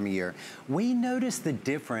York this time of year. We noticed the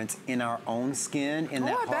difference in our own skin in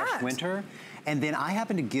that harsh winter. And then I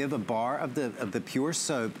happened to give a bar of the pure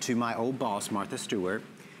soap to my old boss, Martha Stewart,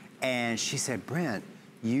 and she said, Brent,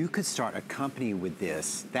 you could start a company with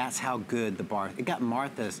this. That's how good the bar, it got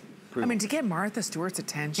Martha's approval. I mean, to get Martha Stewart's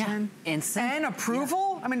attention and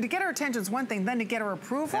approval, I mean, to get her attention is one thing, then to get her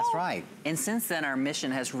approval. That's right. And since then, our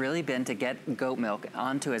mission has really been to get goat milk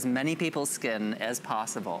onto as many people's skin as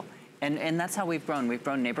possible. And that's how we've grown. We've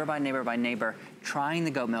grown neighbor by neighbor by neighbor, trying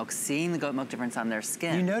the goat milk, seeing the goat milk difference on their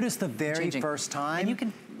skin. You notice the very first time.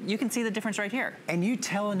 And you can see the difference right here. And you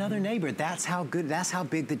tell another neighbor, that's how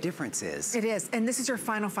big the difference is. It is, and this is your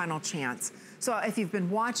final chance. So if you've been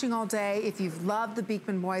watching all day, if you've loved the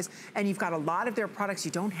Beekman Boys, and you've got a lot of their products,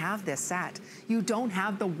 you don't have this set. You don't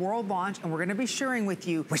have the world launch, and we're gonna be sharing with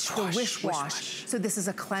you the Wish Wash. So this is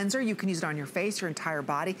a cleanser. You can use it on your face, your entire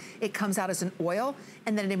body. It comes out as an oil,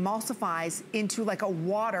 and then it emulsifies into like a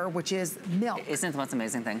water, which is milk. Isn't it the most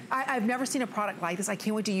amazing thing? I've never seen a product like this. I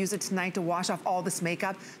can't wait to use it tonight to wash off all this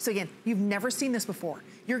makeup. So again, you've never seen this before.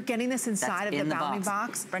 You're getting this inside of the Bounty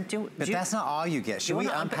Box. Brent, but that's not all you get. Should we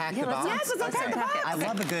unpack the box? Yes, let's unpack the box. I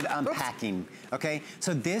love a good unpacking. Okay,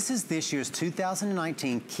 so this is this year's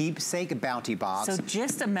 2019 Keepsake Bounty Box. So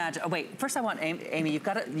just imagine. Oh wait, first I want Amy. You've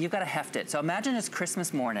got to heft it. So imagine it's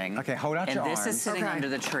Christmas morning. Okay, hold out your arms. And this is sitting under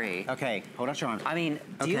the tree. Okay, hold out your arms. I mean,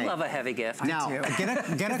 do you love a heavy gift? Now, get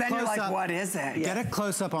a then you're close like, up. what is it? Get a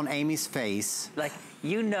close up on Amy's face. Like,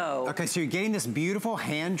 you know. Okay, so you're getting this beautiful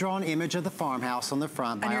hand-drawn image of the farmhouse on the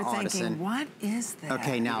front by our artisan. And you're thinking, what is that?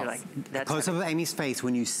 Okay, now, like, close up of Amy's face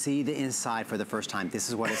when you see the inside for the first time. This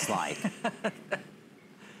is what it's like.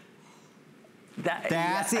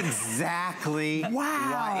 That's exactly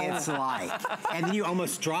what it's like. And then you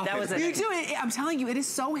almost drop it. You do it. I'm telling you, it is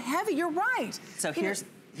so heavy. You're right. So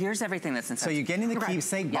here's everything that's inside. So you're getting the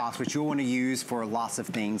keepsake box, which you'll want to use for lots of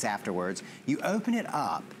things afterwards. You open it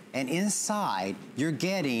up, and inside, you're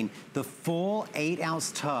getting the full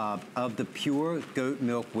 8-ounce tub of the pure goat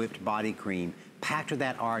milk whipped body cream, packed with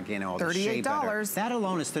that argan oil, the shea butter. $38. That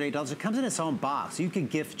alone is $38. It comes in its own box. You can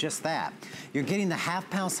gift just that. You're getting the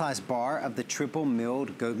half-pound size bar of the triple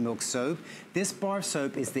milled goat milk soap. This bar of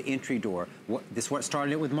soap is the entry door. This is what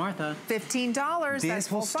started it with Martha. $15.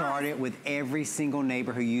 This will start it with every single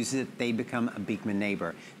neighbor who uses it. They become a Beekman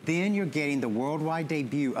neighbor. Then you're getting the worldwide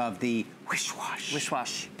debut of the Wish Wash. Wish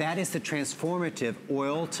Wash. That is the transformative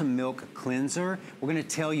oil to milk cleanser. We're gonna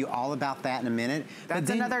tell you all about that in a minute. That's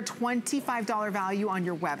another $25 value on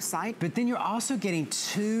your website. But then you're also getting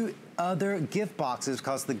 2 other gift boxes,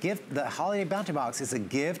 because the Holiday Bounty Box is a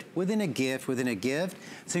gift within a gift within a gift.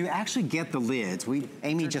 So you actually get the lids.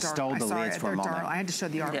 Amy just stole the lids for a moment. I had to show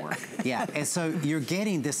the artwork. Yeah, and so you're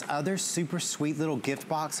getting this other super sweet little gift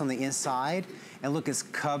box on the inside. And look, it's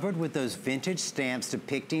covered with those vintage stamps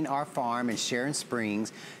depicting our farm in Sharon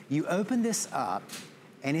Springs. You open this up,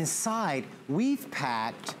 and inside we've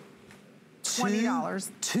packed $20.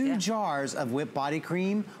 two jars of whipped body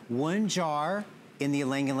cream, 1 jar in the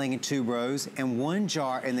Ylang Ylang and Tuberose, and 1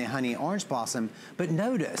 jar in the Honey Orange Blossom. But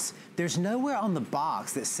notice, there's nowhere on the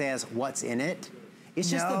box that says what's in it. It's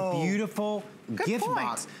just a beautiful gift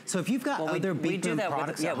box. So if you've got other Beekman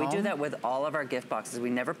products at home, we do that with all of our gift boxes. We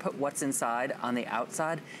never put what's inside on the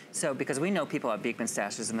outside. So because we know people have Beekman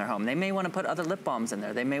stashes in their home. They may want to put other lip balms in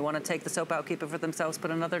there. They may want to take the soap out, keep it for themselves,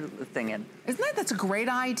 put another thing in. That's a great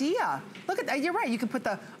idea. Look at that, you're right. You can put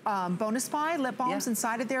the Bonus Buy lip balms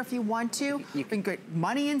inside of there if you want to. You can get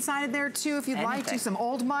money inside of there too if you'd like to. Some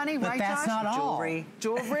old money, right, Josh? But that's not all.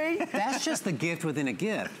 Jewelry. That's just the gift within a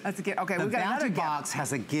gift. That's a gift. Okay, we've got another gift. The box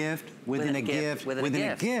has a gift within a gift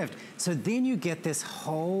within a gift. So then you get this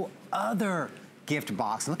whole other gift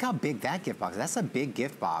box. And look how big that gift box is. That's a big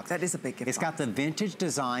gift box. That is a big gift box. It's got the vintage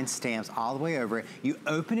design stamps all the way over it. You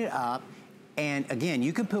open it up, and again,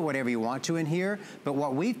 you can put whatever you want to in here, but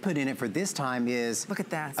what we've put in it for this time is, look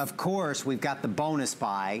at that. Of course, we've got the bonus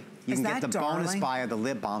buy. You can get the bonus buy of the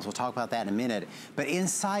lip balms. We'll talk about that in a minute. But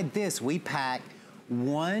inside this, we pack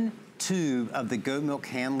 1 tube of the goat milk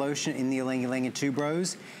hand lotion in the Ylang Ylang and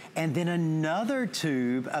Tuberose, and then another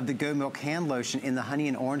tube of the goat milk hand lotion in the Honey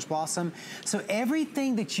and Orange Blossom. So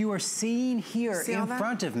everything that you are seeing here in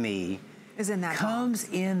front of me is in that comes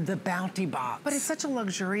in the Bounty Box. But it's such a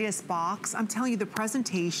luxurious box. I'm telling you, the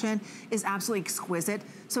presentation is absolutely exquisite.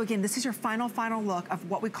 So again, this is your final look of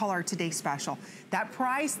what we call our Today Special. That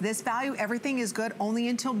price, this value, everything is good only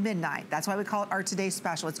until midnight. That's why we call it our Today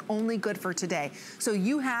Special. It's only good for today. So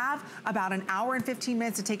you have about an hour and 15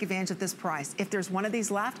 minutes to take advantage of this price. If there's one of these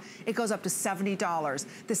left, it goes up to $70.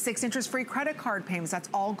 The 6 interest-free credit card payments, that's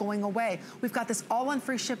all going away. We've got this all on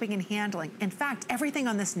free shipping and handling. In fact, everything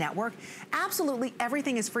on this network, absolutely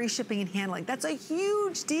everything is free shipping and handling. That's a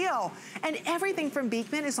huge deal. And everything from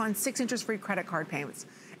Beekman is on 6 interest-free credit card payments.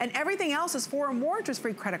 And everything else is 4 or more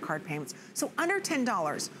interest-free credit card payments. So under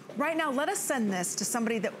 $10. Right now, let us send this to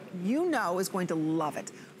somebody that you know is going to love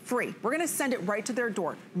it. Free. We're gonna send it right to their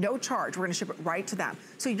door. No charge. We're gonna ship it right to them.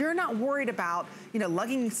 So you're not worried about,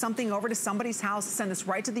 lugging something over to somebody's house, send this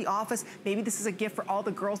right to the office. Maybe this is a gift for all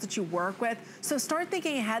the girls that you work with. So start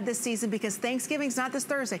thinking ahead this season, because Thanksgiving's not this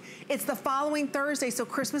Thursday. It's the following Thursday, so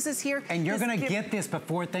Christmas is here. And you're gonna get this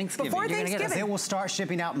before Thanksgiving. Before Thanksgiving. It will start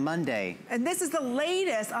shipping out Monday. And this is the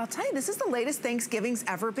latest, I'll tell you, this is the latest Thanksgiving's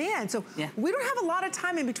ever been. So we don't have a lot of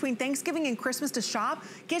time in between Thanksgiving and Christmas to shop.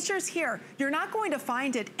 Get yours here. You're not going to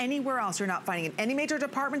find it anywhere else. You're not finding it in any major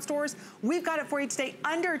department stores. We've got it for you today,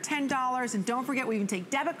 under $10. And don't forget, we even take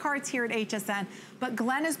debit cards here at HSN. But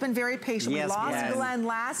Glenn has been very patient. We lost Glenn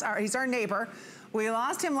last hour. He's our neighbor. We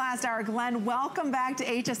lost him last hour. Glenn, welcome back to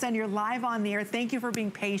HSN. You're live on the air. Thank you for being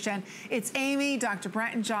patient. It's Amy, Dr.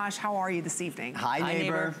 Brent, and Josh. How are you this evening? Hi,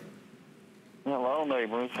 neighbor. Hello,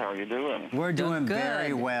 neighbors. How are you doing? We're doing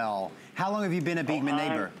very well. How long have you been a Beekman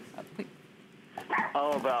neighbor?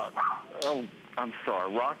 I'm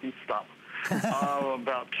sorry, Rocky, stop.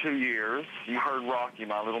 About 2 years. You heard Rocky,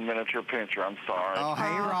 my little miniature pincher. I'm sorry. Oh,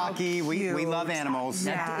 hey, Rocky. We love animals.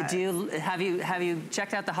 Now, have you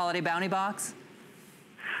checked out the Holiday Bounty Box?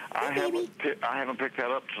 I haven't picked that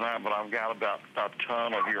up tonight, but I've got about a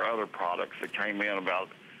ton of your other products that came in about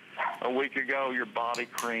a week ago. Your body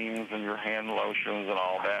creams and your hand lotions and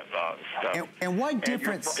all that stuff. And what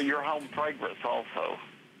difference? And your home fragrance also.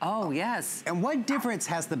 Oh, yes. And what difference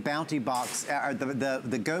has the Bounty Box, or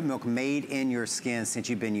the goat milk, made in your skin since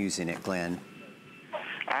you've been using it, Glenn?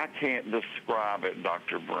 I can't describe it,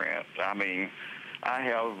 Dr. Brent. I mean, I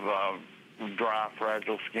have dry,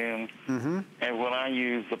 fragile skin, and when I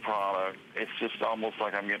use the product, it's just almost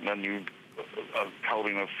like I'm getting a new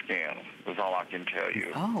coating of skin, is all I can tell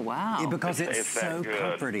you. Oh, wow. Yeah, because it's so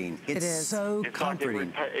comforting. It's so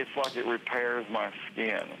comforting. It's like it repairs my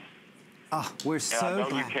skin. Oh, we're so I know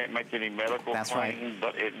glad. you can't make any medical claims,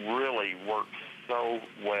 but it really works so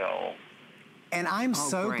well. And I'm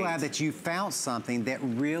so glad that you found something that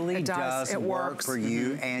really does work for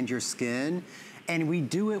you and your skin. And we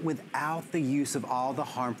do it without the use of all the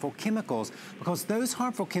harmful chemicals. Because those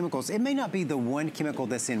harmful chemicals, it may not be the one chemical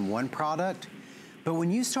that's in one product, but when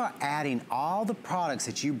you start adding all the products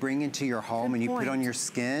that you bring into your home and you put on your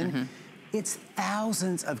skin, it's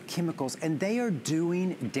thousands of chemicals, and they are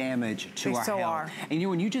doing damage to our health. And you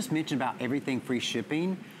know, when you just mentioned about everything free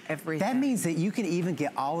shipping, that means that you can even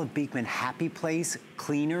get all of Beekman Happy Place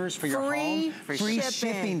cleaners for your home. Free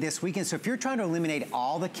shipping this weekend. So if you're trying to eliminate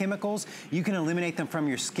all the chemicals, you can eliminate them from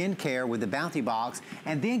your skincare with the Bounty Box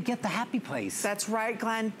and then get the Happy Place. That's right,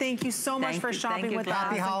 Glenn. Thank you so much for shopping with us.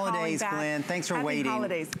 Happy holidays, Glenn. Thanks for waiting. Happy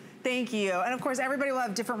holidays. Thank you. And of course, everybody will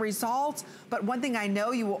have different results, but one thing I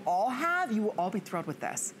know you will all have, you will all be thrilled with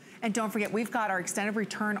this. And don't forget, we've got our extended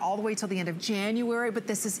return all the way till the end of January, but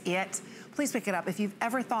this is it. Please pick it up. If you've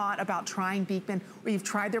ever thought about trying Beekman or you've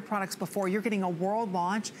tried their products before, you're getting a world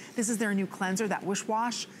launch. This is their new cleanser, that Wish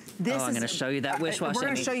Wash. I'm gonna show you that Wish Wash. We're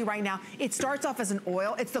gonna show you right now. It starts off as an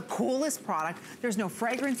oil. It's the coolest product. There's no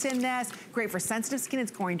fragrance in this. Great for sensitive skin.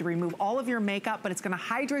 It's going to remove all of your makeup, but it's gonna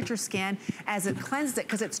hydrate your skin as it cleanses it,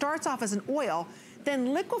 because it starts off as an oil,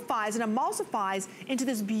 then liquefies and emulsifies into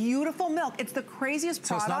this beautiful milk. It's the craziest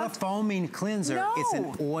product. So it's not a foaming cleanser. No. It's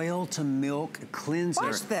an oil to milk cleanser.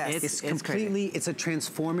 Watch this. It's completely, it's a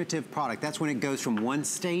transformative product. That's when it goes from one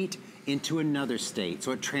state into another state.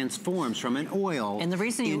 So it transforms from an oil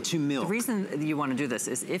into milk. The reason you want to do this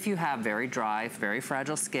is if you have very dry, very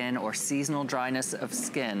fragile skin or seasonal dryness of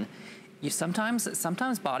skin, you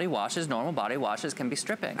sometimes body washes, normal body washes can be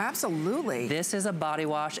stripping. Absolutely. This is a body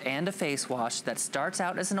wash and a face wash that starts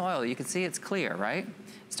out as an oil. You can see it's clear, right?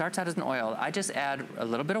 Starts out as an oil. I just add a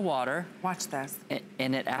little bit of water. Watch this.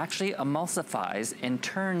 And it actually emulsifies and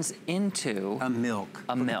turns into a milk.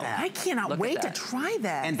 I cannot wait to try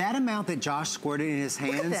that. And that amount that Josh squirted in his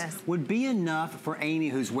hands would be enough for Amy,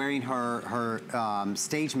 who's wearing her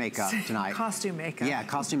stage makeup tonight. Costume makeup. Yeah,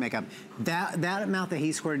 costume makeup. That amount that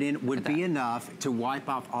he squirted in would be enough to wipe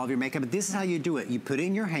off all of your makeup. But this is how you do it. You put it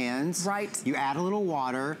in your hands. Right. You add a little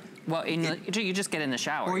water. Well, you just get in the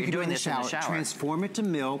shower. Or You're doing this in the shower. Transform it to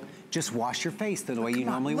milk. Just wash your face the way you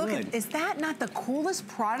normally would. Is that not the coolest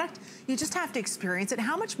product? You just have to experience it.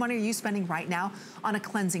 How much money are you spending right now on a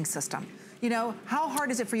cleansing system? You know, how hard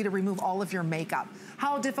is it for you to remove all of your makeup?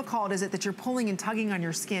 How difficult is it that you're pulling and tugging on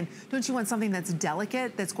your skin? Don't you want something that's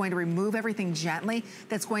delicate, that's going to remove everything gently,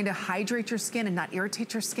 that's going to hydrate your skin and not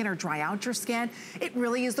irritate your skin or dry out your skin? It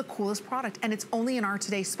really is the coolest product, and it's only in our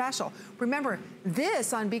Today Special. Remember,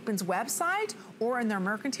 this on Beekman's website or in their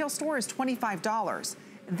Mercantile store is $25.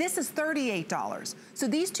 This is $38. So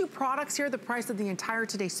these two products here are the price of the entire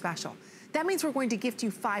Today Special. That means we're going to gift you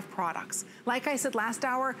 5 products. Like I said last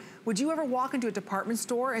hour, would you ever walk into a department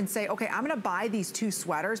store and say, okay, I'm gonna buy these 2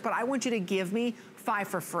 sweaters, but I want you to give me 5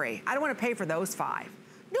 for free. I don't wanna pay for those 5.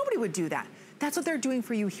 Nobody would do that. That's what they're doing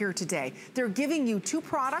for you here today. They're giving you 2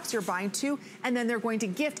 products, you're buying 2, and then they're going to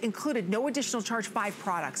gift included, no additional charge, 5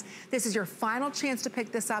 products. This is your final chance to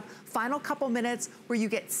pick this up, final couple minutes where you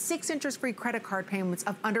get 6 interest-free credit card payments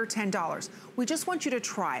of under $10. We just want you to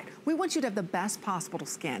try it. We want you to have the best possible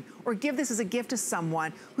skin, or give this as a gift to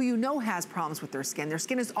someone who you know has problems with their skin. Their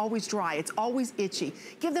skin is always dry, it's always itchy.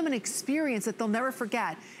 Give them an experience that they'll never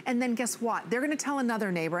forget, and then guess what? They're gonna tell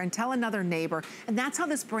another neighbor and tell another neighbor, and that's how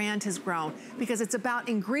this brand has grown. Because it's about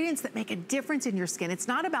ingredients that make a difference in your skin. It's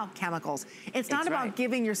not about chemicals. It's not about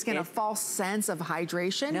giving your skin a false sense of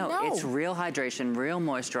hydration. No, it's real hydration, real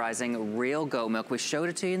moisturizing, real goat milk. We showed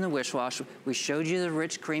it to you in the Wish Wash. We showed you the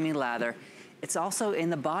rich, creamy lather. It's also in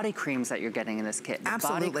the body creams that you're getting in this kit. The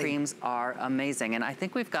body creams are amazing. And I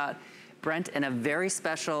think we've got Brent and a very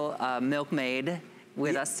special milkmaid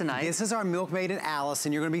with us tonight. This is our milkmaid,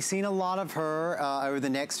 Allison. You're going to be seeing a lot of her over the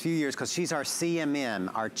next few years because she's our CMM,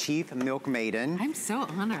 our Chief Milkmaiden. I'm so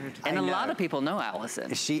honored. And a lot of people know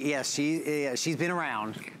Allison. She's been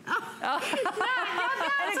around. In a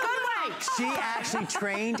good way. She actually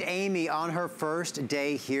trained Amy on her first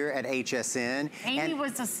day here at HSN. Amy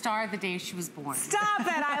was a star the day she was born. Stop it,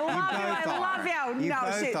 I love you, I love you. You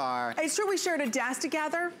both are. It's true, we shared a desk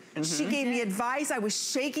together. She gave me advice. I was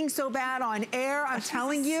shaking so bad on air, I'm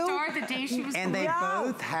telling you. Star the day she was born. And they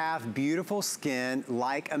both have beautiful skin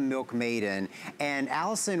like a milkmaiden. And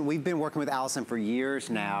Allison, we've been working with Allison for years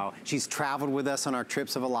now. She's traveled with us on our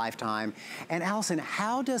trips of a lifetime. And Allison,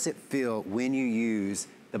 how does it feel when you use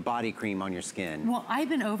the body cream on your skin? Well, I've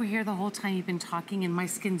been over here the whole time you've been talking and my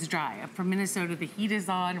skin's dry. I'm from Minnesota, the heat is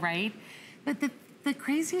on, right? But The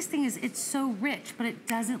craziest thing is it's so rich, but it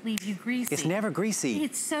doesn't leave you greasy. It's never greasy.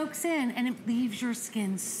 It soaks in and it leaves your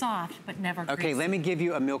skin soft, but never greasy. Okay, let me give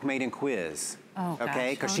you a Milk Maiden quiz. Oh, gosh.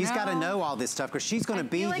 Okay, because she's got to know all this stuff, because she's going to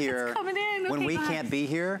be here when we can't be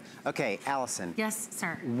here. Okay, Allison. Yes,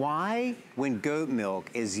 sir. Why, when goat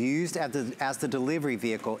milk is used as the delivery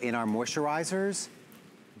vehicle in our moisturizers,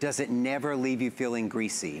 does it never leave you feeling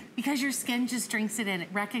greasy? Because your skin just drinks it in. It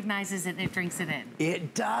recognizes it and it drinks it in.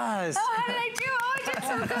 It does. Oh, how did I do? Oh, I did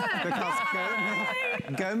so good.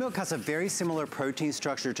 Because goat milk has a very similar protein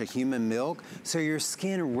structure to human milk, so your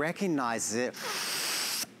skin recognizes it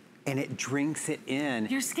and it drinks it in.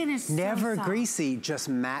 Your skin is never so soft. Greasy, just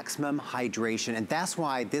maximum hydration. And that's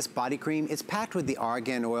why this body cream is packed with the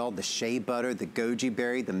argan oil, the shea butter, the goji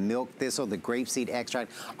berry, the milk thistle, the grapeseed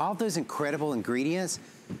extract, all those incredible ingredients,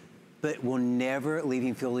 but will never leave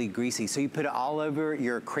you feeling greasy. So you put it all over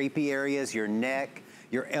your crepey areas, your neck,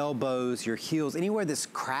 your elbows, your heels, anywhere that's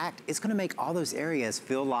cracked, it's gonna make all those areas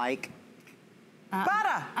feel like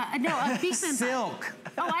butter. No, a Beekman silk.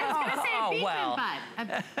 Oh, I was gonna say a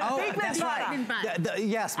Beekman butt. That's right.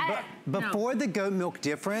 Yes, but before the goat milk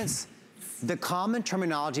difference, the common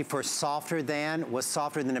terminology for softer than was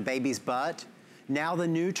softer than a baby's butt. Now the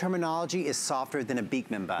new terminology is softer than a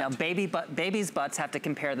Beekman butt. Now babies' butts have to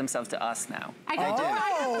compare themselves to us now. I got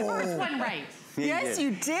the first one right. Yes,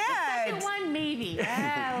 you did. The second one, maybe.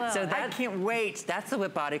 So I can't wait. That's the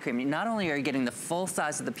whipped body cream. Not only are you getting the full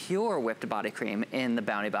size of the pure whipped body cream in the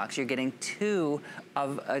Bounty Box, you're getting two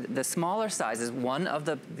of the smaller sizes. One of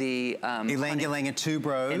the Ylang Ylang and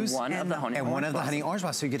tuberose, and one of the honey and one of the blossom. honey orange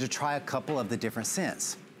blossom. So you get to try a couple of the different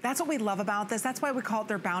scents. That's what we love about this. That's why we call it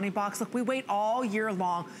their Bounty Box. Look, we wait all year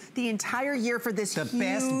long, the entire year for this The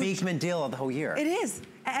best Beekman deal of the whole year. It is.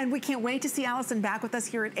 And we can't wait to see Allison back with us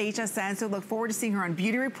here at HSN. So look forward to seeing her on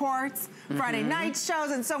beauty reports, Friday night shows,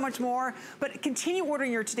 and so much more. But continue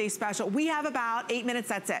ordering your today's special. We have about 8 minutes,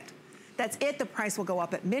 that's it. That's it. The price will go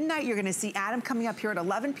up at midnight. You're gonna see Adam coming up here at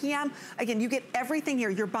 11 p.m. Again, you get everything here.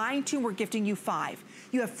 You're buying 2, we're gifting you 5.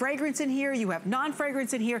 You have fragrance in here, you have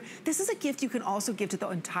non-fragrance in here. This is a gift you can also give to the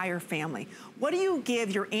entire family. What do you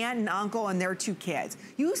give your aunt and uncle and their 2 kids?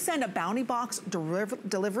 You send a Bounty Box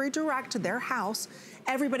delivery direct to their house.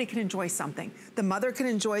 Everybody can enjoy something. The mother can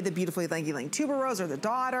enjoy the beautifully Ylang Ylang tuberose, or the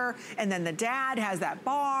daughter, and then the dad has that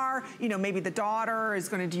bar. You know, maybe the daughter is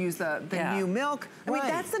going to use the new milk. I mean,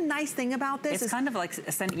 that's the nice thing about this. It's kind of like,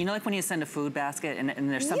 you know, like when you send a food basket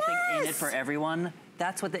and there's something in it for everyone.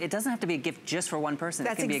 That's what it doesn't have to be a gift just for one person.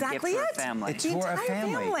 That's it can be exactly a gift for a family. It's for a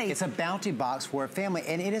family. It's a Bounty Box for a family,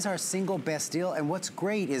 and it is our single best deal. And what's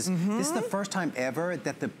great is this is the first time ever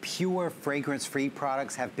that the pure fragrance-free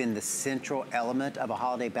products have been the central element of a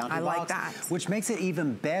holiday Bounty Box. I like that. Which makes it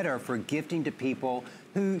even better for gifting to people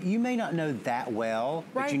who you may not know that well,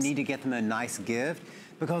 but you need to get them a nice gift,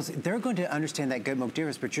 because they're going to understand that goat milk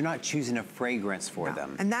difference, but you're not choosing a fragrance for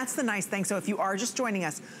them. And that's the nice thing. So if you are just joining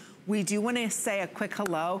us, we do want to say a quick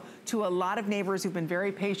hello to a lot of neighbors who've been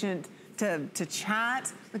very patient to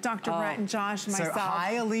chat with Dr. Brett and Josh and myself. So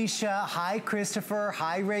hi Alicia, hi Christopher,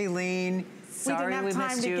 hi Raylene. Sorry we didn't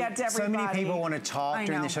have time to get to everybody. So many people want to talk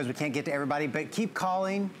during the shows. We can't get to everybody, but keep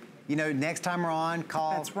calling. You know, next time we're on,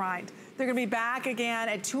 call. That's right. They're going to be back again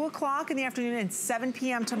at 2 o'clock in the afternoon and 7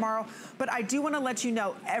 p.m. tomorrow. But I do want to let you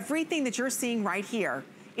know, everything that you're seeing right here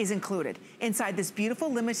is included inside this beautiful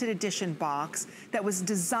limited edition box that was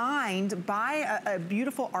designed by a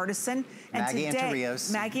beautiful artisan. And Maggie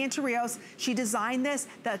Antorios. She designed this.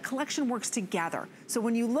 The collection works together. So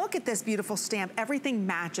when you look at this beautiful stamp, everything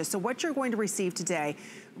matches. So what you're going to receive today,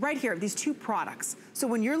 right here, these 2 products. So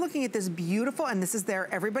when you're looking at this beautiful, and this is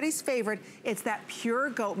everybody's favorite, it's that pure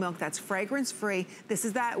goat milk that's fragrance-free. This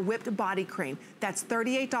is that whipped body cream. That's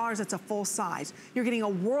 $38, that's a full size. You're getting a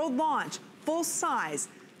world launch, full size.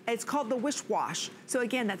 It's called the Wish Wash. So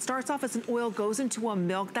again, that starts off as an oil, goes into a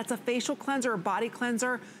milk. That's a facial cleanser, a body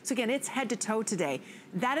cleanser. So again, it's head to toe today.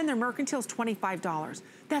 That in their mercantile is $25.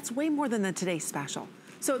 That's way more than the today's special.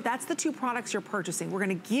 So that's the 2 products you're purchasing. We're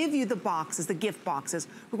gonna give you the boxes, the gift boxes.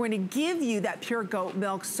 We're going to give you that pure goat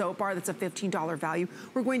milk soap bar that's a $15 value.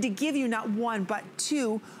 We're going to give you not 1, but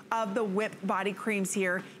 2 of the whipped body creams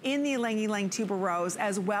here in the Ylang Ylang tuberose,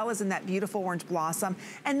 as well as in that beautiful orange blossom.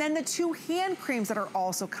 And then the 2 hand creams that are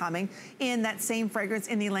also coming in that same fragrance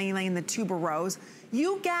in the Ylang Ylang and the tuberose.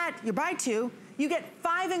 You buy 2, you get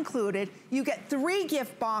 5 included, you get 3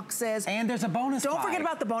 gift boxes. And there's a bonus buy. Don't forget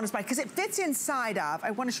about the bonus buy, because it fits inside of,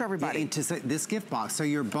 I want to show everybody. This gift box. So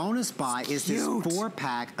your bonus buy is this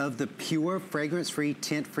 4-pack of the pure fragrance-free,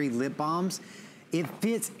 tint-free lip balms. it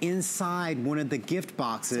fits inside one of the gift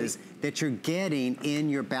boxes that you're getting in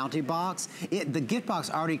your Bounty box. The gift box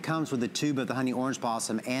already comes with a tube of the honey orange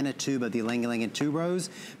blossom and a tube of the ylang ylang and tuberose,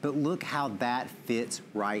 but look how that fits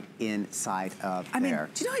right inside of there. I mean,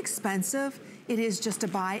 do you know how expensive it is just to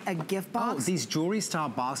buy a gift box? Oh, these jewelry style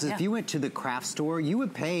boxes, if you went to the craft store, you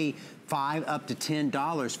would pay $5 up to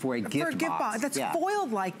 $10 for a gift box. That's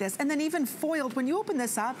foiled like this, and then even foiled, when you open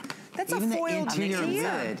this up, that's even a foiled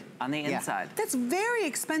lid. On the inside. That's very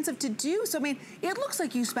expensive to do. So, I mean, it looks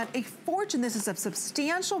like you spent a fortune. This is a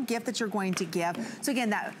substantial gift that you're going to give. So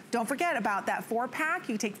again, don't forget about that 4-pack.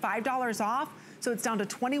 You take $5 off. So it's down to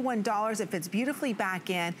 $21. It fits beautifully back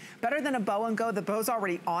in. Better than a bow and go. The bow's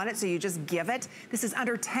already on it, so you just give it. This is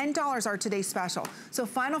under $10, our today's special. So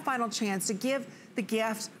final chance to give the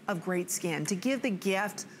gift of great skin, to give the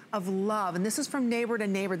gift of love. And this is from neighbor to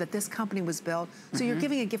neighbor that this company was built. So you're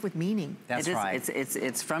giving a gift with meaning. That's right.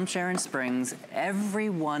 It's from Sharon Springs. Every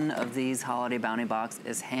one of these holiday bounty box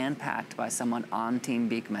is hand-packed by someone on Team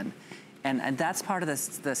Beekman. And that's part of the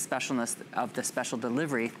specialness of the special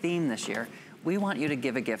delivery theme this year. We want you to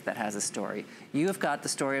give a gift that has a story. You have got the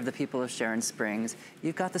story of the people of Sharon Springs.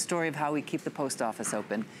 You've got the story of how we keep the post office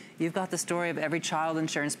open. You've got the story of every child in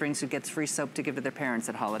Sharon Springs who gets free soap to give to their parents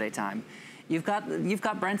at holiday time. You've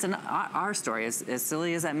got Brent's and our story, as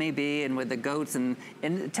silly as that may be, and with the goats, and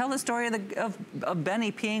tell the story of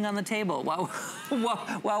Benny peeing on the table while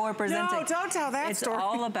we're presenting. No, don't tell that story. It's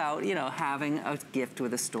all about, you know, having a gift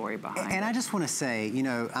with a story behind it. And I just want to say, you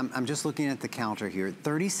know, I'm just looking at the counter here.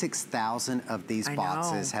 36,000 of these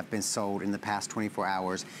boxes have been sold in the past 24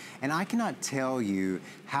 hours. And I cannot tell you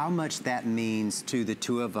how much that means to the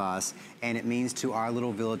two of us, and it means to our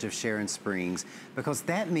little village of Sharon Springs, because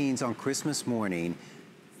that means on Christmas morning,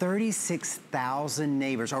 36,000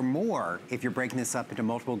 neighbors or more, if you're breaking this up into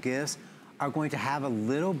multiple gifts, are going to have a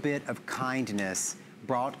little bit of kindness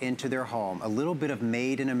brought into their home, a little bit of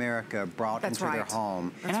made in America brought into their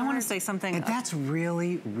home. And I want to say something. And that's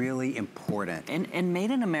really, really important. And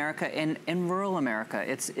made in America, in rural America,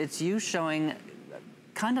 it's you showing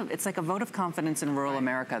kind of, it's like a vote of confidence in rural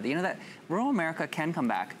America. You know that rural America can come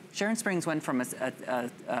back. Sharon Springs went from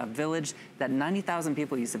a village that 90,000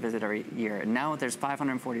 people used to visit every year, and now there's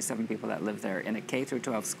 547 people that live there in a K through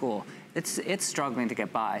 12 school. It's struggling to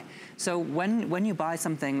get by. So when you buy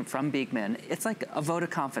something from Beekman, it's like a vote of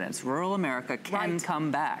confidence. Rural America can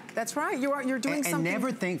come back. That's right. You're doing something. And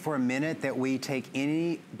never think for a minute that we take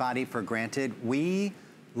anybody for granted. We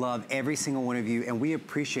love every single one of you, and we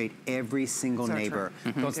appreciate every single neighbor,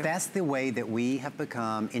 because that's the way that we have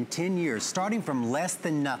become in 10 years, starting from less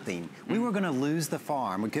than nothing. We were going to lose the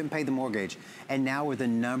farm. We couldn't pay the mortgage, and now we're the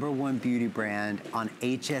 #1 beauty brand on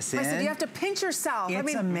HSN. I said you have to pinch yourself.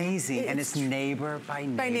 It's amazing, and it's neighbor by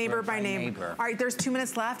neighbor by neighbor. All right, there's 2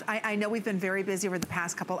 minutes left. I know we've been very busy over the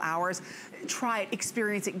past couple hours. Try it,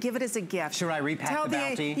 experience it, give it as a gift. Should I repack the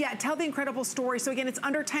bounty? Yeah, tell the incredible story. So again, it's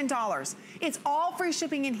under $10. It's all free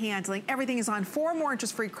shipping and handling. Everything is on 4 more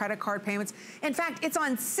interest-free credit card payments. In fact, it's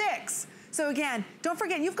on 6. So again, don't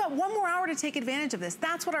forget, you've got 1 more hour to take advantage of this.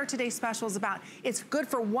 That's what our today's special is about. It's good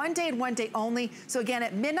for 1 day and 1 day only. So again,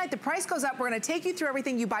 at midnight, the price goes up. We're gonna take you through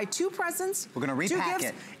everything. You buy 2 presents, we're gonna repack 2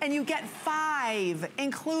 gifts, and you get 5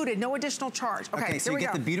 included, no additional charge. Okay, so you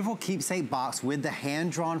get the beautiful keepsake box with the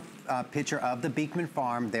hand-drawn picture of the Beekman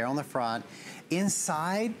farm there on the front.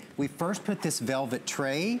 Inside, we first put this velvet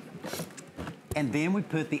tray, and then we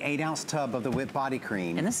put the 8-ounce tub of the whipped body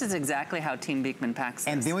cream. And this is exactly how Team Beekman packs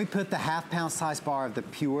this. And then we put the half-pound size bar of the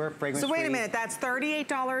pure fragrance-free. So wait a minute, that's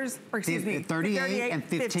 $38, or excuse me, $38 and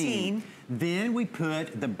 $15. Then we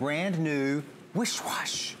put the brand new Wish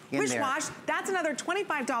Wash in there. Wish Wash, that's another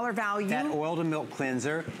 $25 value. That oil to milk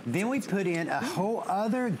cleanser. Then we put in a whole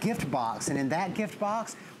other gift box, and in that gift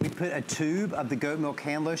box, we put a tube of the goat milk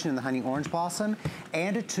hand lotion in the honey orange blossom,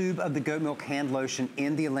 and a tube of the goat milk hand lotion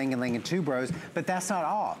in the ylang ylang and tuberose. But that's not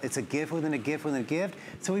all. It's a gift within a gift within a gift.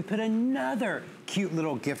 So we put another cute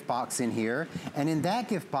little gift box in here, and in that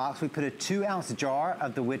gift box, we put a 2-ounce jar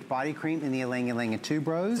of the whipped body cream in the ylang ylang and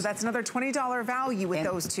tuberose. So that's another $20 value with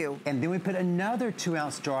those 2. And then we put another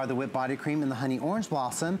 2-ounce jar of the whipped body cream in the honey orange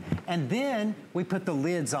blossom, and then we put the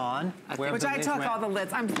lids on. Which I took all the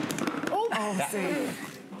lids. See.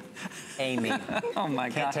 Amy. Oh my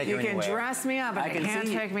God. You can dress me up, but you can't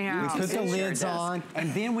take me out. We put the lids on,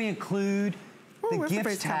 and then we include the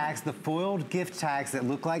gift tags, the foiled gift tags that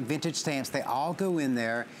look like vintage stamps. They all go in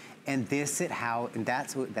there, and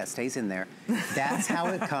that's what that stays in there. That's how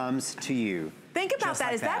it comes to you. Think about Just that.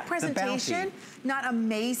 like Is that that. presentation not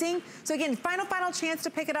amazing? So again, final chance to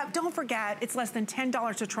pick it up. Don't forget, it's less than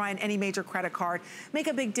 $10 to try on any major credit card. Make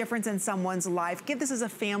a big difference in someone's life. Give this as a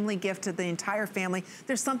family gift to the entire family.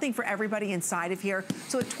 There's something for everybody inside of here.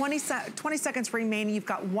 So at 20 seconds remaining, you've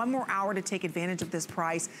got 1 more hour to take advantage of this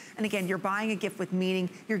price. And again, you're buying a gift with meaning.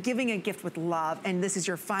 You're giving a gift with love. And this is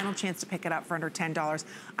your final chance to pick it up for under $10.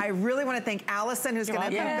 I really want to thank Allison, who's going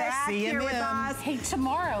to come back here with us. Hey,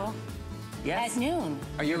 tomorrow. Yes. At noon.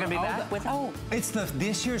 Are you going to be back with? It's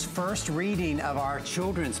this year's first reading of our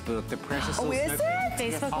children's book, The Precious Little is Snow it?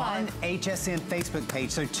 Facebook on Live. HSN Facebook page.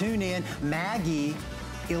 So tune in. Maggie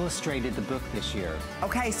illustrated the book this year.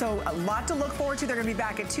 Okay, so a lot to look forward to. They're going to be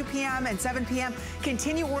back at 2 p.m. and 7 p.m.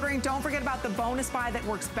 Continue ordering. Don't forget about the bonus buy that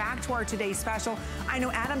works back to our today's special. I know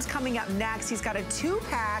Adam's coming up next. He's got a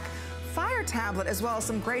 2-pack fire tablet as well as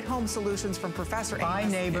some great home solutions from Professor Amos. Bye,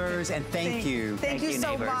 neighbors, and thank you. Thank you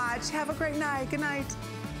so neighbors. much. Have a great night. Good night.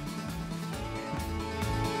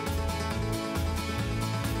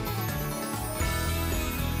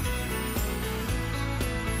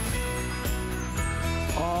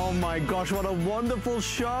 Oh my gosh, what a wonderful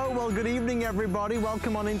show. Well, good evening, everybody.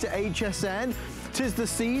 Welcome on into HSN. 'Tis the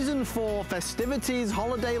season for festivities,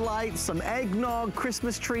 holiday lights, some eggnog,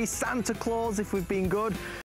 Christmas tree, Santa Claus, if we've been good.